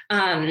 Yeah.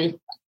 And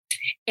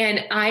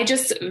I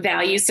just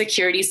value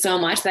security so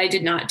much that I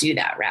did not do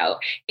that route.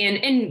 And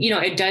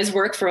it does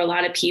work for a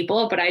lot of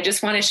people, but I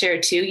just want to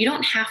share too, you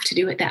don't have to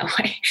do it that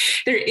way.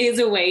 There is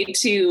a way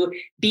to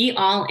be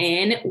all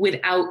in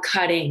without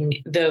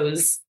cutting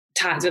those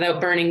ties,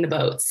 without burning the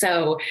boat.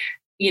 So,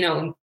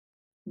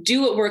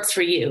 do what works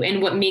for you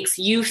and what makes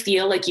you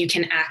feel like you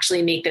can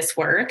actually make this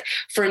work.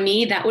 For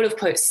me, that would have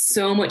put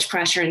so much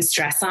pressure and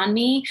stress on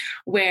me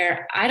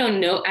where I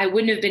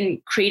wouldn't have been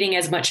creating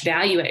as much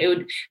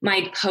value.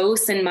 My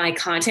posts and my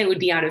content would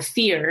be out of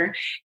fear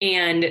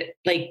and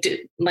like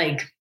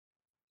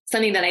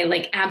something that I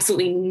like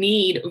absolutely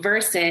need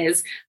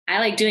versus I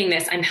like doing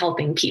this. I'm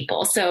helping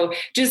people. So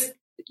just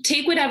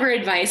take whatever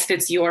advice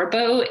fits your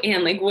boat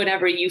and like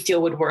whatever you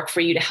feel would work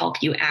for you to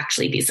help you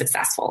actually be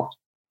successful.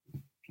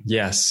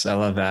 Yes, I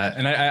love that.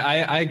 And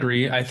I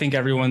agree. I think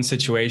everyone's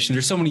situation,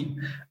 there's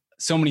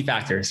so many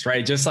factors,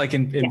 right? Just like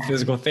in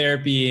physical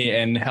therapy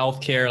and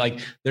healthcare,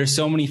 like there's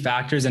so many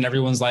factors and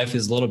everyone's life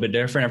is a little bit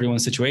different.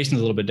 Everyone's situation is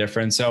a little bit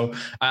different. So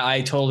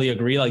I totally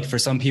agree. Like for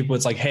some people,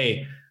 it's like,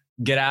 hey,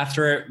 get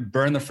after it,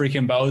 burn the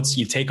freaking boats,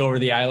 you take over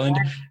the island.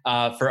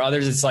 For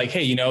others, it's like,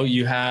 hey,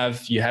 you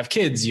have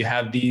kids, you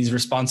have these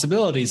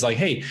responsibilities. Like,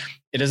 hey,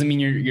 it doesn't mean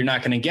you're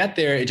not going to get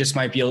there. It just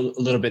might be a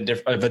little bit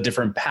of a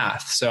different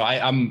path. So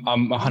I'm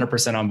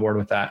 100% on board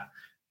with that.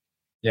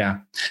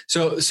 Yeah.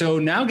 So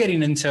now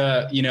getting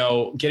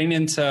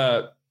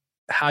into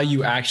how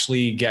you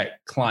actually get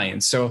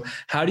clients. So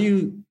how do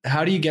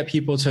you get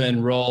people to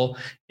enroll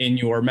in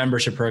your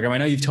membership program? I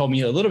know you've told me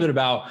a little bit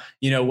about,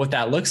 what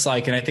that looks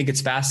like. And I think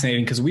it's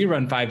fascinating because we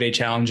run 5-day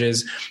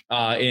challenges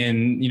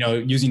in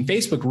using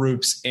Facebook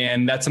groups.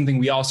 And that's something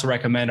we also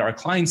recommend our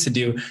clients to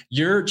do.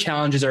 Your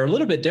challenges are a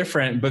little bit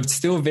different, but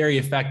still very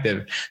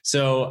effective.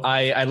 So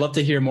I'd love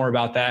to hear more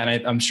about that.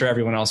 And I'm sure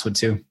everyone else would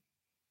too.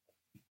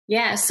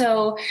 Yeah.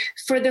 So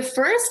for the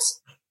first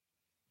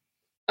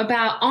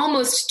about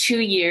almost 2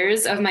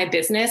 years of my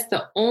business,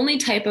 the only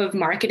type of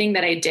marketing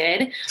that I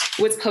did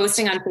was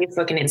posting on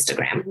Facebook and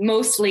Instagram.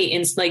 Mostly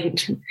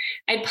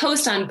I'd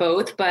post on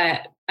both,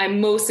 but I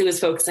mostly was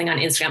focusing on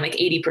Instagram, like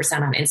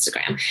 80% on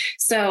Instagram.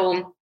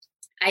 So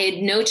I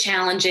had no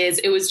challenges.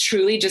 It was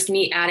truly just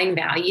me adding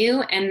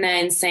value and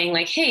then saying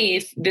like, hey,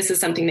 if this is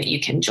something that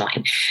you can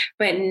join.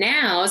 But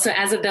now, so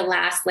as of the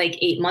last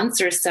 8 months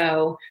or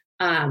so,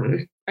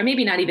 or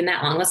maybe not even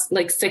that long,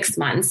 like 6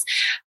 months,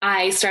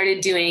 I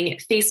started doing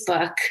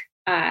Facebook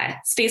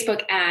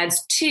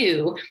ads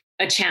to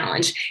a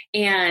challenge.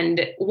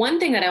 And one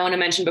thing that I want to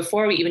mention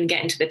before we even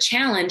get into the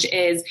challenge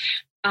is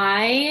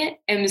I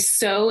am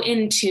so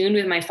in tune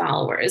with my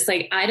followers.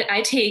 Like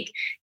I take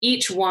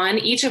each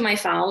of my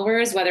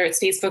followers, whether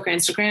it's Facebook or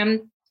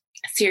Instagram,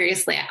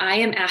 seriously. I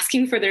am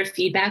asking for their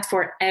feedback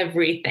for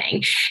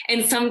everything.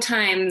 And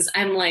sometimes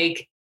I'm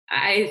like,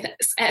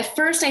 at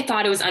first I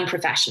thought it was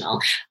unprofessional.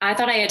 I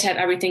thought I had to have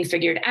everything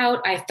figured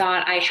out. I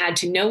thought I had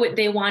to know what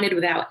they wanted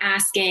without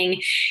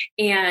asking.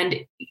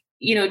 And,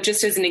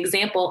 just as an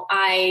example,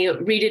 I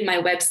redid my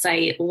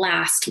website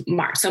last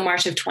March, so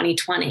March of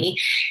 2020.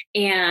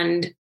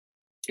 And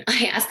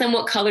I asked them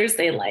what colors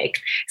they liked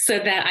so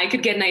that I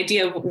could get an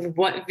idea of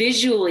what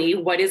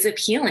is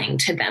appealing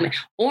to them.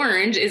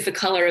 Orange is the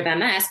color of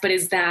MS, but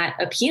is that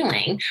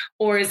appealing?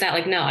 Or is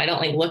that no, I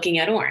don't like looking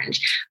at orange.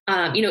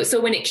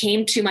 So when it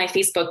came to my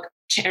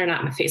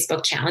not my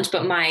Facebook challenge,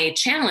 but my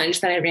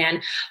challenge that I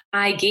ran,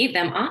 I gave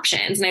them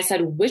options and I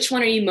said, which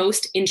one are you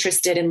most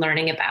interested in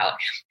learning about?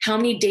 How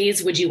many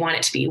days would you want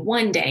it to be?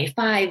 1 day,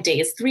 5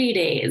 days, 3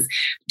 days?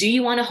 Do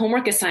you want a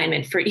homework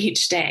assignment for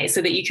each day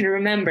so that you can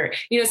remember?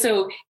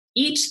 So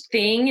each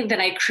thing that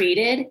I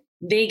created,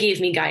 they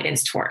gave me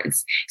guidance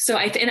towards. So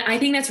I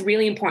think that's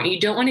really important. You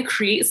don't want to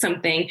create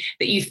something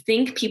that you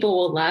think people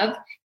will love,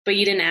 but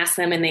you didn't ask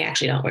them and they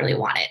actually don't really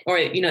want it, or,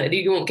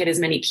 you won't get as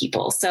many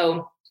people.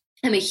 So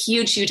I'm a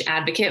huge, huge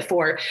advocate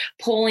for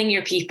polling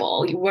your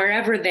people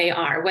wherever they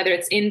are, whether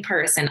it's in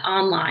person,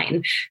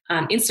 online,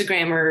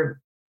 Instagram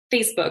or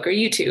Facebook or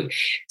YouTube.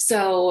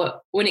 So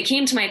when it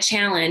came to my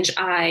challenge,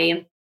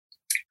 I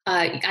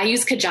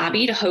use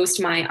Kajabi to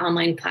host my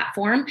online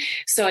platform.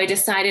 So I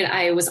decided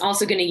I was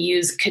also going to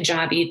use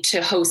Kajabi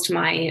to host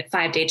my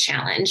 5-day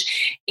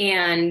challenge.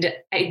 And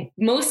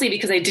mostly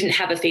because I didn't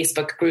have a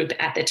Facebook group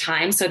at the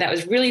time. So that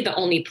was really the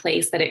only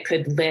place that it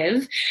could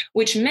live,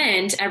 which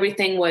meant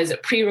everything was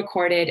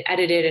pre-recorded,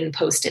 edited, and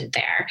posted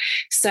there.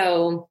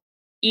 So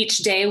each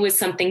day was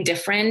something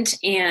different.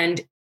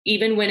 And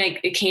even when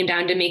it came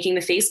down to making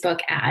the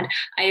Facebook ad,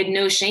 I had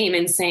no shame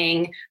in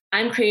saying,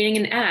 I'm creating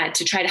an ad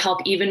to try to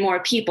help even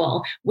more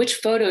people. Which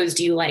photos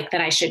do you like that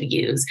I should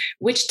use?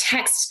 Which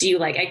texts do you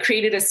like? I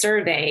created a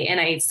survey and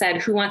I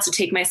said, who wants to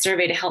take my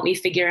survey to help me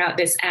figure out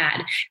this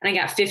ad? And I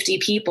got 50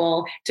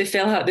 people to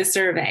fill out the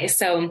survey.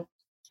 So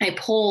I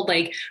polled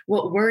like,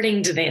 what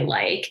wording do they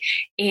like?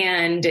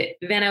 And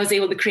then I was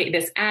able to create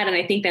this ad. And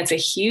I think that's a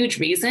huge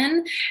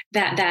reason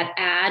that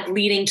ad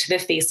leading to the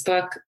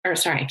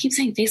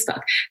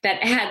that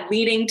ad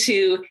leading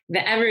to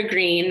the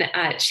Evergreen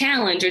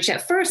challenge, which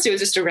at first it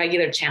was just a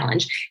regular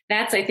challenge.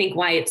 That's, I think,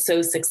 why it's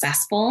so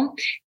successful.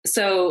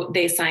 So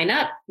they sign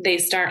up, they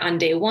start on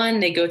day 1,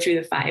 they go through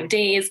the 5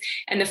 days.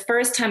 And the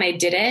first time I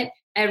did it,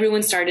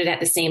 everyone started at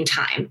the same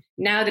time.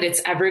 Now that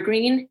it's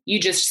Evergreen, you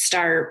just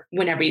start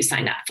whenever you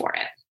sign up for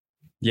it.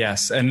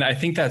 Yes. And I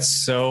think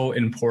that's so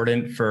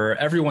important for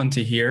everyone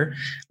to hear,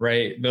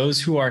 right? Those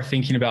who are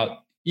thinking about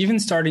even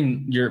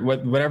starting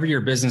whatever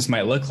your business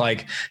might look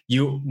like,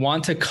 you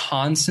want to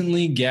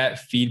constantly get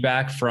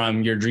feedback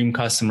from your dream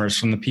customers,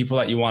 from the people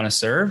that you want to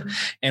serve.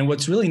 And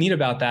what's really neat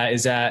about that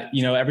is that,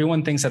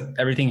 everyone thinks that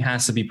everything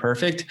has to be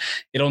perfect.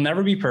 It'll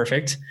never be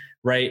perfect.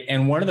 Right.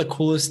 And one of the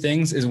coolest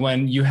things is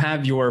when you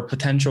have your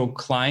potential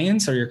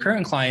clients or your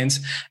current clients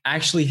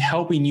actually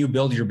helping you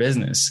build your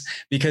business,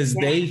 because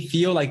they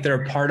feel like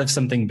they're a part of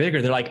something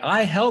bigger. They're like,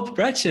 I helped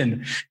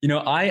Gretchen.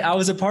 I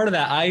was a part of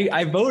that.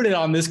 I voted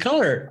on this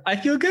color. I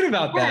feel good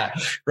about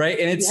that. Right.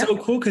 And it's so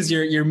cool because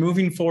you're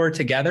moving forward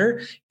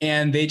together,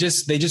 and they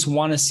just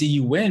want to see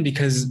you win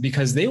because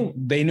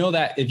they know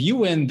that if you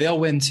win, they'll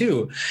win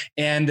too.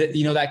 And,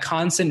 that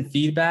constant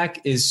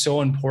feedback is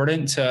so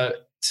important to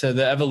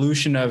the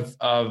evolution of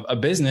a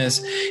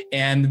business.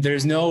 And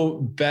there's no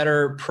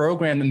better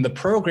program than the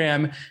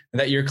program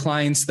that your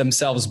clients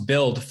themselves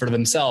build for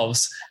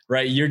themselves,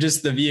 right? You're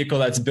just the vehicle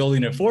that's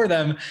building it for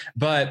them.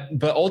 But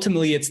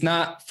ultimately it's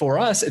not for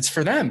us, it's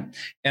for them.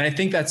 And I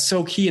think that's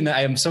so key. And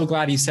I am so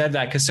glad you said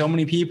that, because so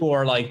many people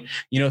are like,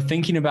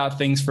 thinking about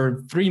things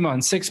for 3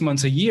 months, 6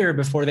 months, a year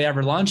before they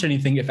ever launch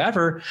anything, if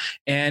ever.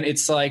 And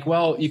it's like,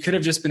 well, you could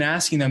have just been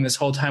asking them this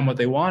whole time what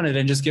they wanted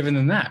and just given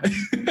them that.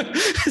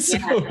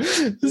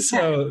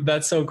 So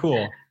that's so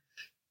cool.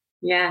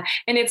 Yeah.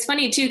 And it's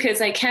funny too,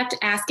 because I kept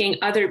asking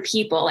other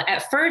people.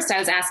 At first I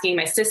was asking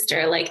my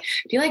sister, like,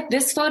 do you like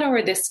this photo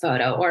or this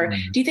photo? Or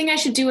do you think I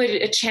should do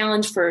a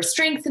challenge for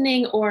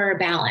strengthening or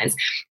balance?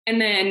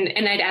 And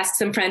I'd ask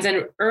some friends,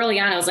 and early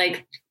on I was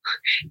like,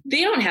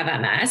 they don't have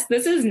MS.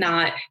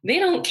 They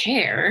don't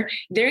care.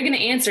 They're going to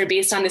answer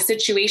based on the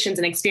situations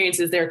and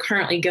experiences they're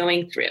currently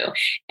going through.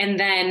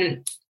 And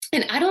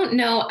I don't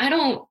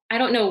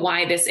know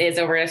why this is,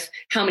 or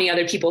how many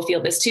other people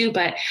feel this too,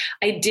 but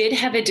I did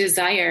have a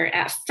desire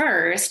at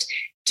first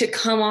to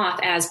come off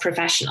as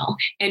professional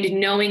and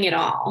knowing it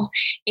all.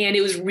 And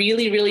it was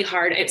really, really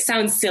hard. It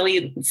sounds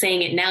silly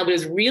saying it now, but it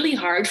was really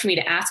hard for me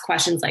to ask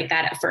questions like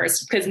that at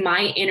first, because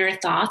my inner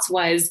thoughts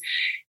was,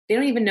 they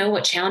don't even know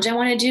what challenge I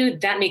want to do.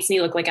 That makes me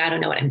look like I don't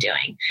know what I'm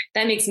doing.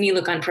 That makes me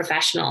look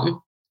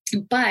unprofessional.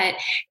 But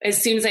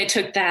as soon as I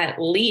took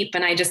that leap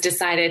and I just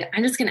decided,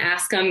 I'm just going to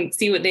ask them,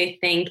 see what they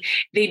think,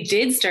 they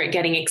did start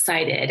getting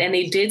excited and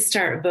they did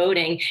start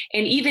voting.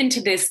 And even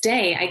to this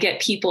day, I get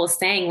people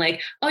saying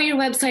like, oh, your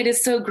website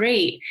is so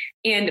great.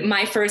 And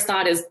my first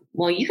thought is,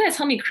 well, you guys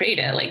helped me create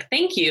it. Like,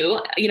 thank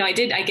you.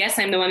 I guess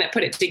I'm the one that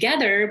put it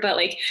together, but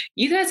like,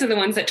 you guys are the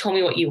ones that told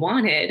me what you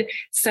wanted.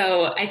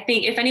 So I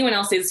think if anyone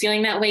else is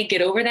feeling that way,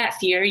 get over that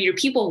fear. Your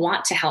people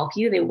want to help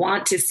you. They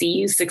want to see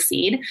you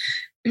succeed.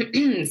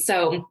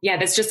 So yeah,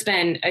 that's just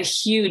been a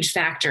huge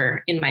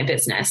factor in my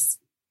business.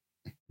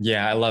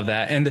 Yeah, I love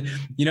that. And,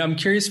 I'm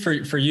curious for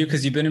you,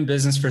 because you've been in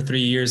business for 3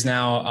 years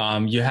now.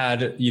 You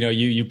had,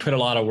 you put a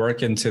lot of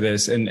work into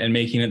this and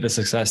making it the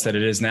success that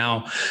it is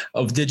now.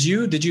 Did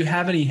you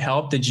have any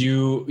help? Did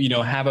you,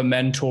 have a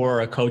mentor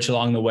or a coach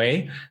along the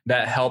way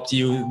that helped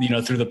you,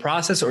 through the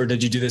process, or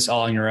did you do this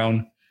all on your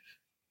own?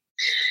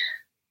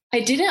 I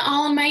did it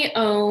all on my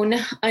own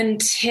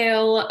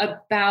until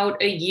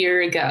about a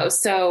year ago.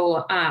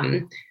 So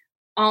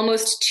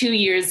almost 2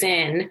 years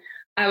in,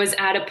 I was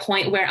at a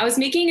point where I was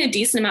making a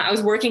decent amount. I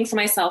was working for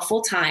myself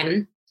full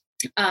time.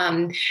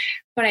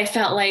 But I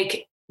felt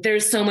like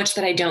there's so much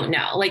that I don't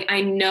know. Like,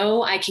 I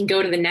know I can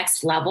go to the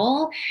next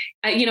level.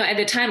 At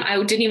the time I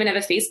didn't even have a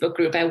Facebook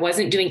group. I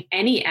wasn't doing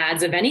any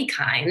ads of any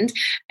kind.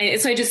 And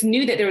so I just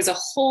knew that there was a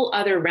whole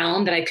other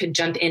realm that I could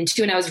jump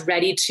into, and I was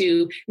ready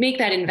to make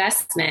that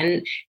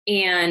investment.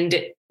 And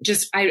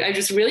I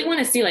just really want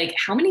to see, like,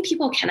 how many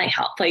people can I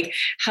help? Like,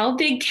 how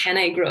big can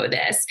I grow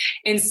this?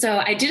 And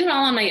so I did it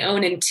all on my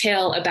own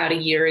until about a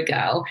year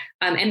ago.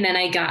 And then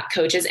I got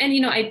coaches,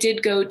 and, I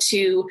did go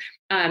to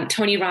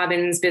Tony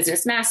Robbins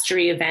Business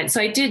Mastery event.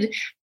 So I did,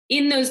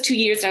 in those 2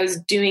 years I was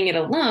doing it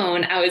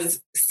alone, I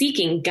was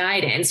seeking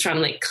guidance from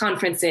like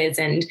conferences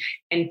and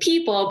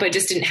people, but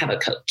just didn't have a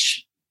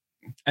coach.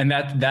 And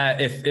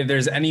that if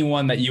there's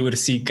anyone that you would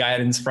seek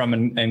guidance from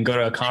and go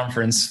to a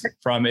conference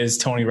from, is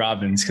Tony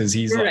Robbins, because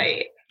he's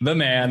like the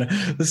man.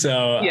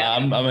 So yeah.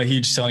 I'm a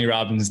huge Tony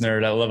Robbins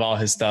nerd. I love all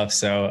his stuff.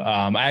 So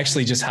I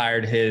actually just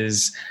hired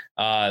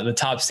the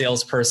top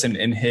salesperson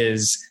in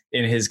his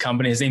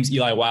company. His name's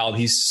Eli Wild.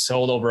 He's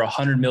sold over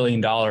 $100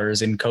 million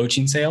in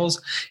coaching sales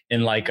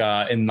in like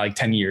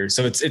 10 years.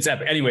 So it's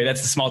epic. Anyway,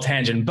 that's a small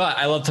tangent, but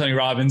I love Tony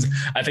Robbins.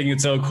 I think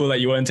it's so cool that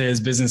you went into his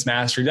business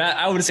mastery. That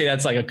I would say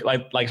that's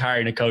like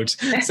hiring a coach.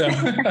 So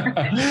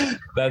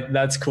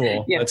that's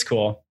cool. Yeah. That's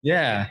cool.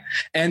 Yeah.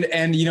 And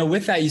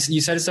with that,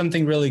 you said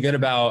something really good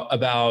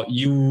about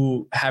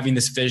you having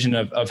this vision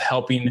of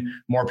helping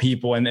more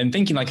people and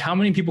thinking like, how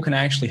many people can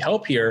I actually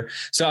help here?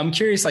 So I'm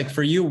curious, like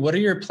for you, what are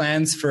your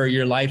plans for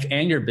your life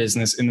and your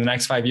business in the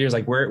next 5 years?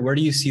 Like where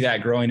do you see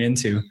that growing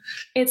into?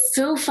 It's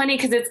so funny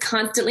because it's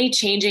constantly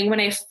changing. When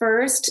I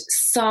first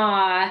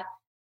saw,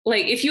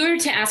 like, if you were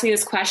to ask me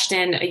this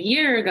question a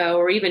year ago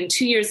or even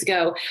 2 years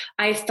ago,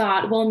 I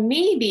thought, well,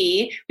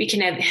 maybe we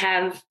can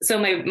have so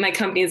my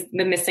company is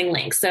The Missing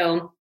Link.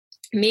 So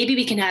maybe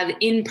we can have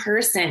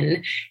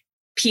in-person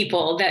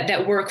people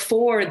that work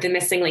for The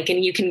Missing Link,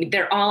 and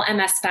they're all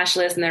MS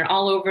specialists and they're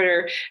all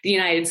over the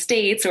United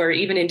States or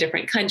even in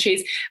different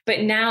countries.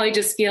 But now I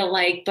just feel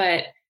like,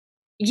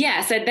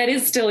 yes, that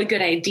is still a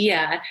good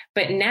idea.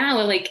 But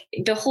now, like,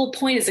 the whole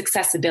point is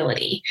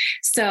accessibility.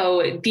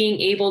 So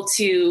being able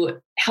to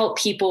help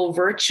people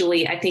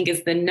virtually, I think,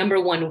 is the number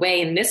one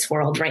way in this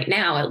world right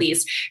now, at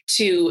least,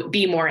 to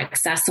be more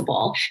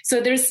accessible.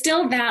 So there's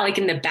still that, like,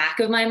 in the back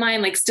of my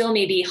mind, like still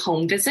maybe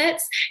home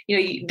visits.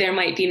 There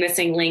might be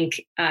Missing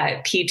Link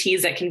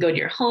PTs that can go to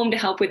your home to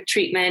help with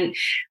treatment.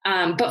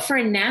 But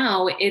for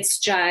now, it's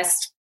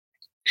just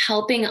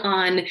helping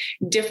on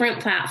different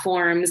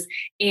platforms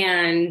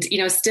and,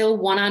 still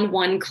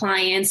one-on-one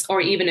clients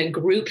or even a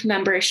group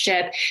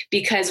membership,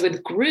 because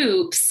with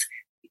groups,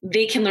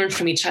 they can learn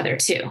from each other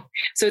too.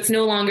 So it's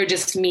no longer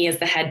just me as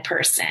the head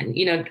person,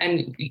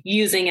 I'm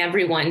using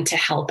everyone to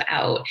help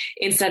out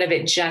instead of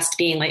it just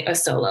being like a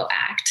solo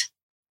act.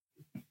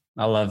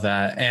 I love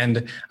that.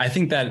 And I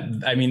think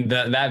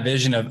that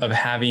vision of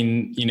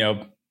having,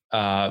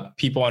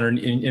 people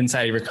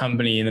inside of your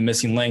company in The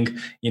Missing Link,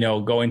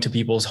 going to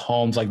people's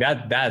homes like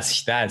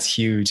that's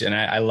huge. And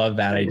I love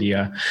that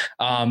idea.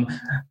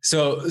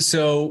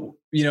 So,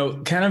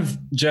 kind of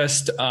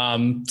just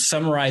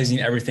summarizing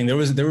everything, there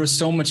was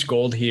so much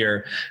gold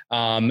here.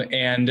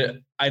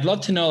 And I'd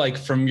love to know, like,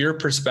 from your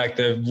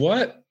perspective,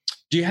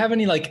 do you have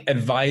any like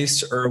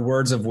advice or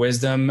words of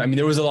wisdom? I mean,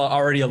 there was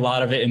already a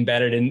lot of it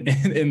embedded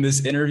in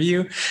this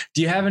interview.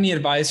 Do you have any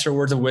advice or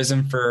words of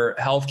wisdom for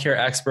healthcare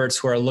experts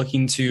who are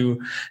looking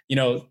to,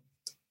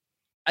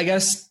 I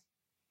guess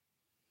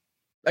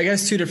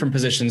two different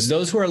positions,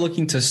 those who are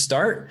looking to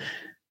start,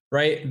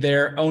 right,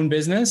 their own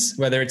business,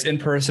 whether it's in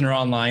person or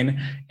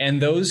online,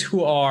 and those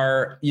who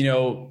are,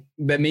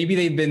 that maybe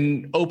they've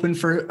been open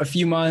for a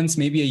few months,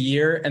 maybe a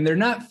year, and they're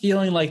not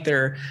feeling like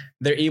they're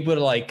able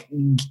to like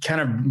kind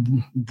of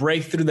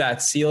break through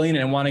that ceiling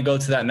and want to go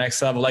to that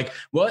next level. Like,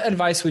 what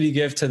advice would you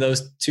give to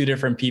those two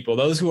different people?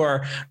 Those who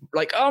are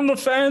like on the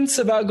fence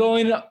about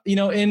going,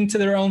 into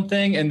their own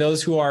thing, and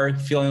those who are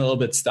feeling a little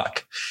bit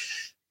stuck?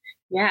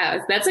 Yeah,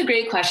 that's a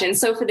great question.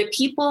 So for the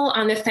people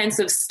on the fence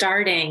of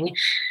starting,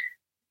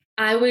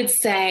 I would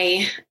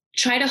say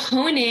try to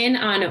hone in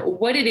on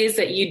what it is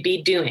that you'd be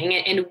doing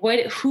and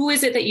who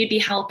is it that you'd be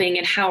helping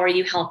and how are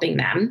you helping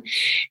them.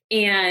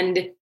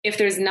 And if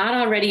there's not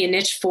already a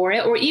niche for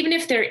it, or even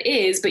if there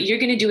is, but you're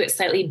going to do it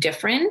slightly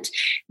different,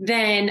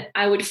 then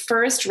I would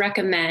first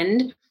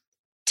recommend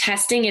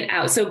testing it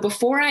out. So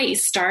before I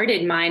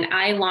started mine,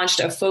 I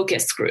launched a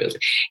focus group,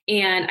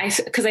 and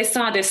because I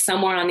saw this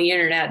somewhere on the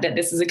internet that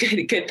this is a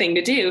good thing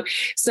to do.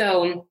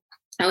 So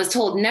I was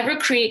told never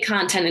create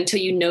content until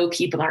you know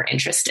people are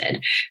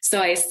interested.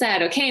 So I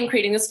said, okay, I'm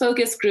creating this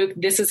focus group.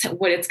 This is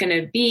what it's going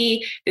to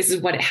be. This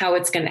is how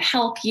it's going to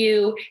help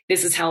you.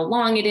 This is how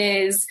long it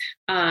is.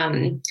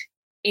 And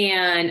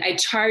I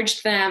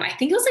charged them, I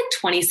think it was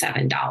like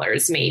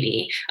 $27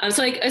 maybe.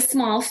 So like a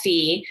small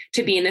fee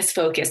to be in this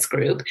focus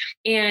group.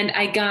 And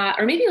I got,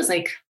 or maybe it was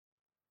like,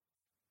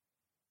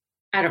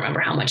 I don't remember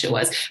how much it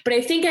was, but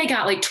I think I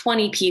got like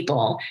 20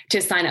 people to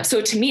sign up.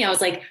 So to me, I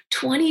was like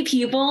 20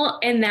 people.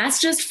 And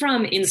that's just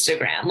from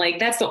Instagram. Like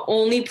that's the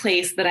only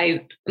place that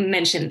I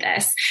mentioned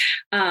this.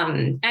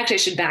 Actually, I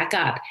should back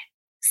up.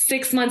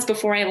 6 months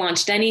before I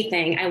launched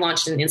anything, I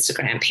launched an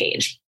Instagram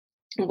page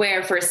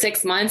where for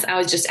 6 months I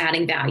was just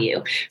adding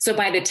value. So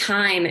by the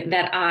time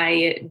that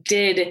I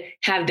did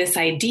have this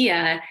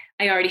idea,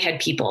 I already had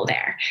people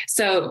there.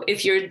 So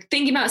if you're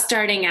thinking about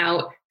starting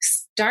out,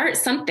 start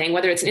something,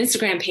 whether it's an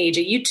Instagram page,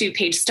 a YouTube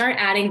page, start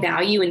adding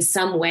value in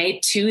some way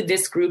to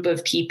this group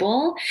of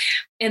people.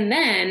 And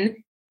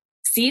then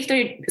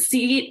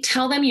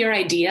tell them your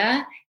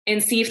idea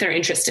and see if they're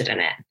interested in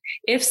it.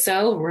 If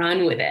so,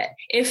 run with it.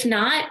 If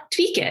not,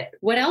 tweak it.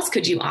 What else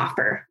could you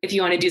offer if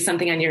you want to do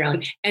something on your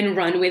own, and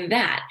run with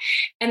that?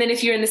 And then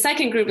if you're in the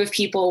second group of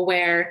people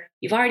where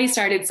you've already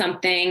started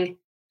something,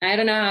 I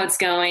don't know how it's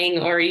going,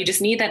 or you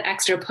just need that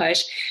extra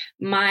push,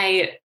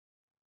 my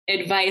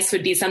advice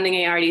would be something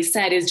I already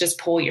said, is just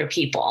pull your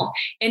people.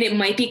 And it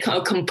might be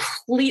a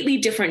completely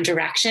different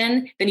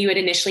direction than you had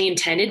initially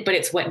intended, but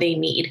it's what they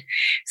need.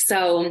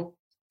 So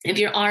if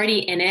you're already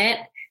in it,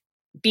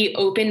 be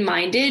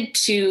open-minded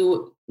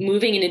to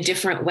moving in a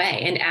different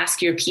way and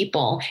ask your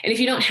people. And if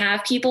you don't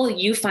have people,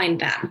 you find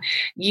them.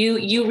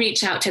 You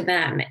reach out to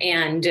them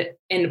and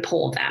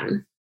pull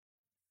them.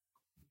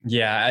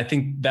 Yeah, I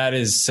think that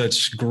is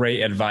such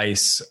great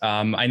advice.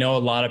 I know a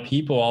lot of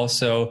people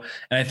also,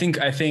 and I think,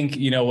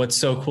 what's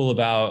so cool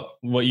about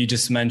what you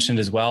just mentioned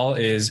as well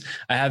is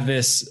I have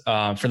this,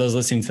 for those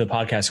listening to the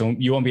podcast,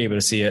 you won't be able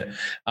to see it.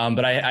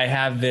 But I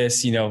have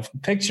this,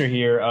 picture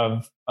here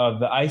of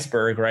the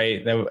iceberg,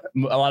 right? That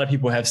a lot of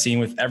people have seen,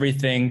 with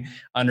everything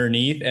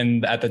underneath,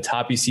 and at the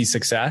top you see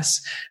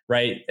success,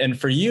 right? And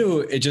for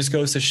you, it just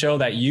goes to show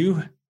that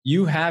you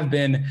have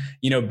been,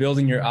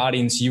 building your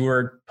audience. You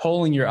were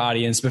polling your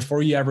audience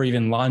before you ever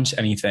even launch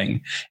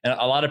anything. And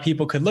a lot of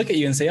people could look at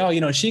you and say,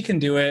 oh, she can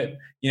do it,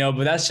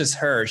 but that's just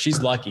her.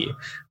 She's lucky,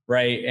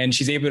 right? And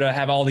she's able to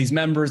have all these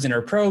members in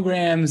her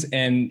programs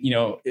and,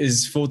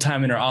 is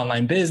full-time in her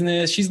online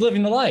business. She's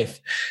living the life,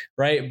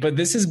 right? But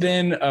this has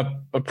been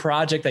a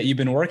project that you've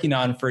been working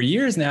on for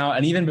years now.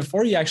 And even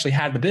before you actually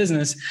had the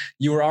business,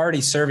 you were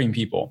already serving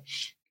people.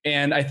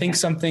 And I think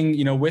something,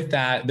 with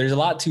that, there's a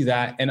lot to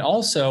that. And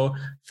also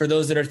for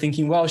those that are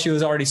thinking, well, she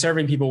was already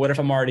serving people. What if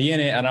I'm already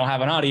in it and I don't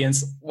have an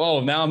audience?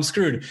 Whoa, now I'm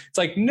screwed. It's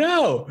like,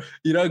 no,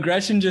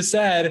 Gretchen just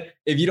said,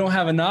 if you don't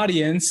have an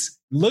audience,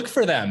 look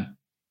for them,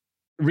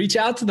 reach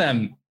out to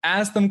them,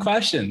 ask them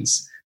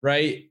questions,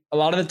 right? A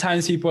lot of the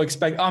times people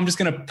expect, I'm just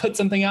going to put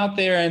something out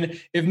there,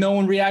 and if no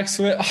one reacts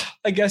to it,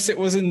 I guess it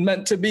wasn't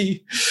meant to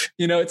be.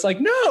 It's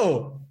like,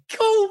 no,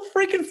 go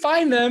freaking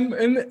find them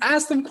and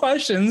ask them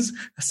questions,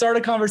 start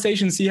a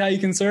conversation, see how you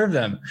can serve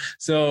them.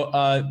 So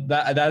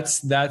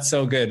that's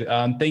so good.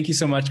 Thank you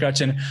so much,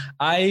 Gretchen.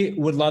 I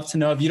would love to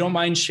know if you don't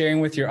mind sharing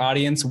with your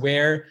audience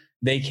where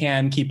they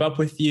can keep up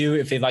with you,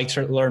 if they'd like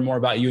to learn more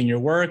about you and your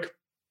work.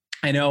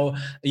 I know,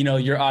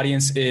 your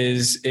audience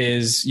is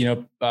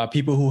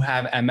people who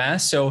have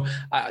MS. So,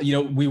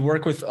 we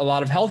work with a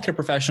lot of healthcare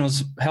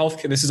professionals.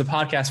 This is a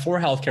podcast for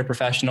healthcare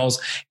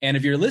professionals. And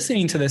if you're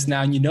listening to this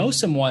now and you know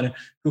someone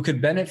who could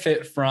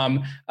benefit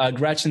from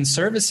Gretchen's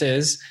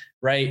services,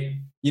 right?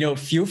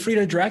 Feel free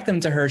to direct them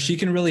to her. She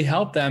can really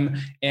help them.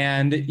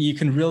 And you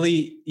can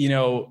really,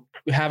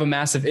 have a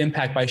massive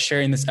impact by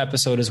sharing this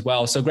episode as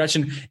well. So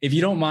Gretchen, if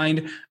you don't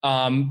mind,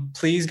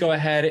 please go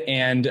ahead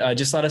and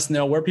just let us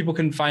know where people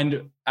can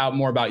find out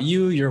more about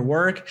you, your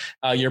work,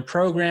 your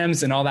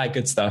programs, and all that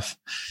good stuff.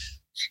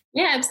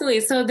 Yeah,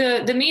 absolutely. So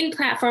the main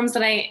platforms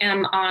that I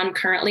am on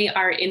currently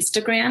are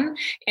Instagram,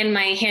 and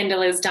my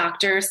handle is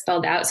Dr.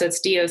 spelled out. So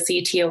it's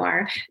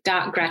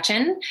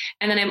DOCTOR.Gretchen.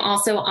 And then I'm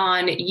also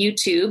on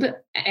YouTube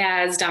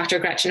as Dr.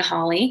 Gretchen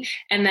Hawley.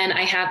 And then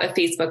I have a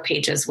Facebook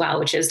page as well,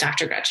 which is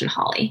Dr. Gretchen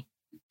Hawley.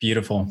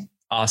 Beautiful.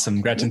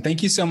 Awesome. Gretchen,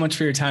 thank you so much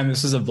for your time.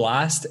 This was a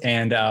blast,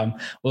 and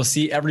we'll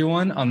see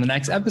everyone on the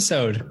next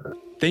episode.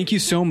 Thank you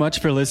so much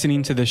for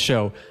listening to the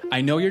show.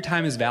 I know your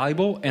time is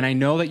valuable, and I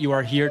know that you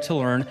are here to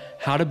learn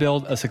how to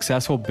build a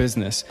successful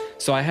business.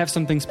 So I have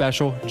something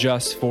special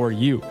just for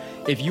you.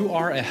 If you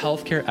are a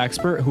healthcare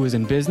expert who is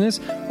in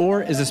business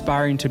or is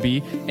aspiring to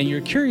be, and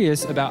you're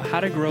curious about how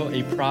to grow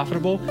a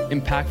profitable,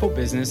 impactful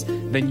business,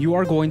 then you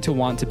are going to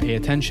want to pay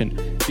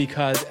attention,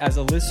 because as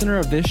a listener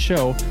of this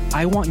show,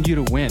 I want you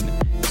to win.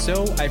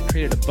 So I've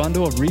created a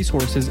bundle of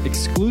resources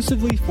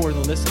exclusively for the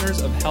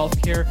listeners of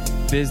Healthcare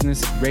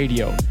Business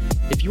Radio.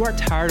 If you are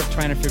tired of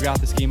trying to figure out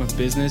this game of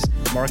business,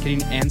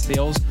 marketing, and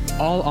sales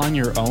all on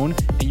your own,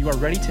 and you are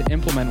ready to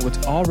implement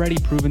what's already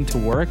proven to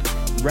work,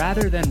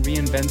 rather than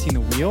reinventing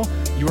the wheel,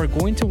 you are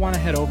going to want to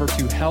head over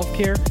to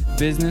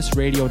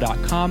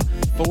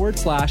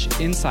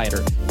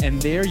healthcarebusinessradio.com/insider.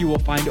 And there you will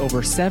find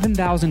over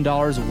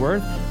 $7,000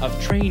 worth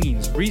of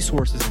trainings,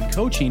 resources, and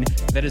coaching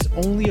that is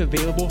only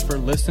available for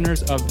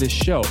listeners of this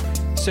show.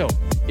 So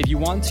if you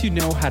want to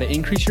know how to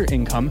increase your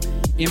income,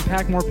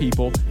 impact more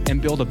people, and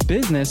build a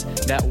business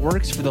that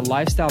works for the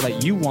lifestyle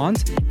that you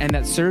want and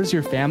that serves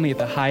your family at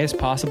the highest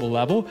possible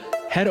level,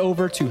 head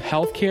over to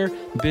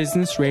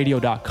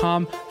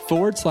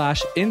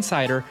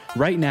healthcarebusinessradio.com/insider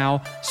right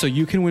now so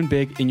you can win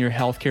big in your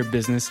healthcare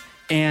business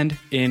and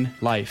in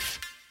life.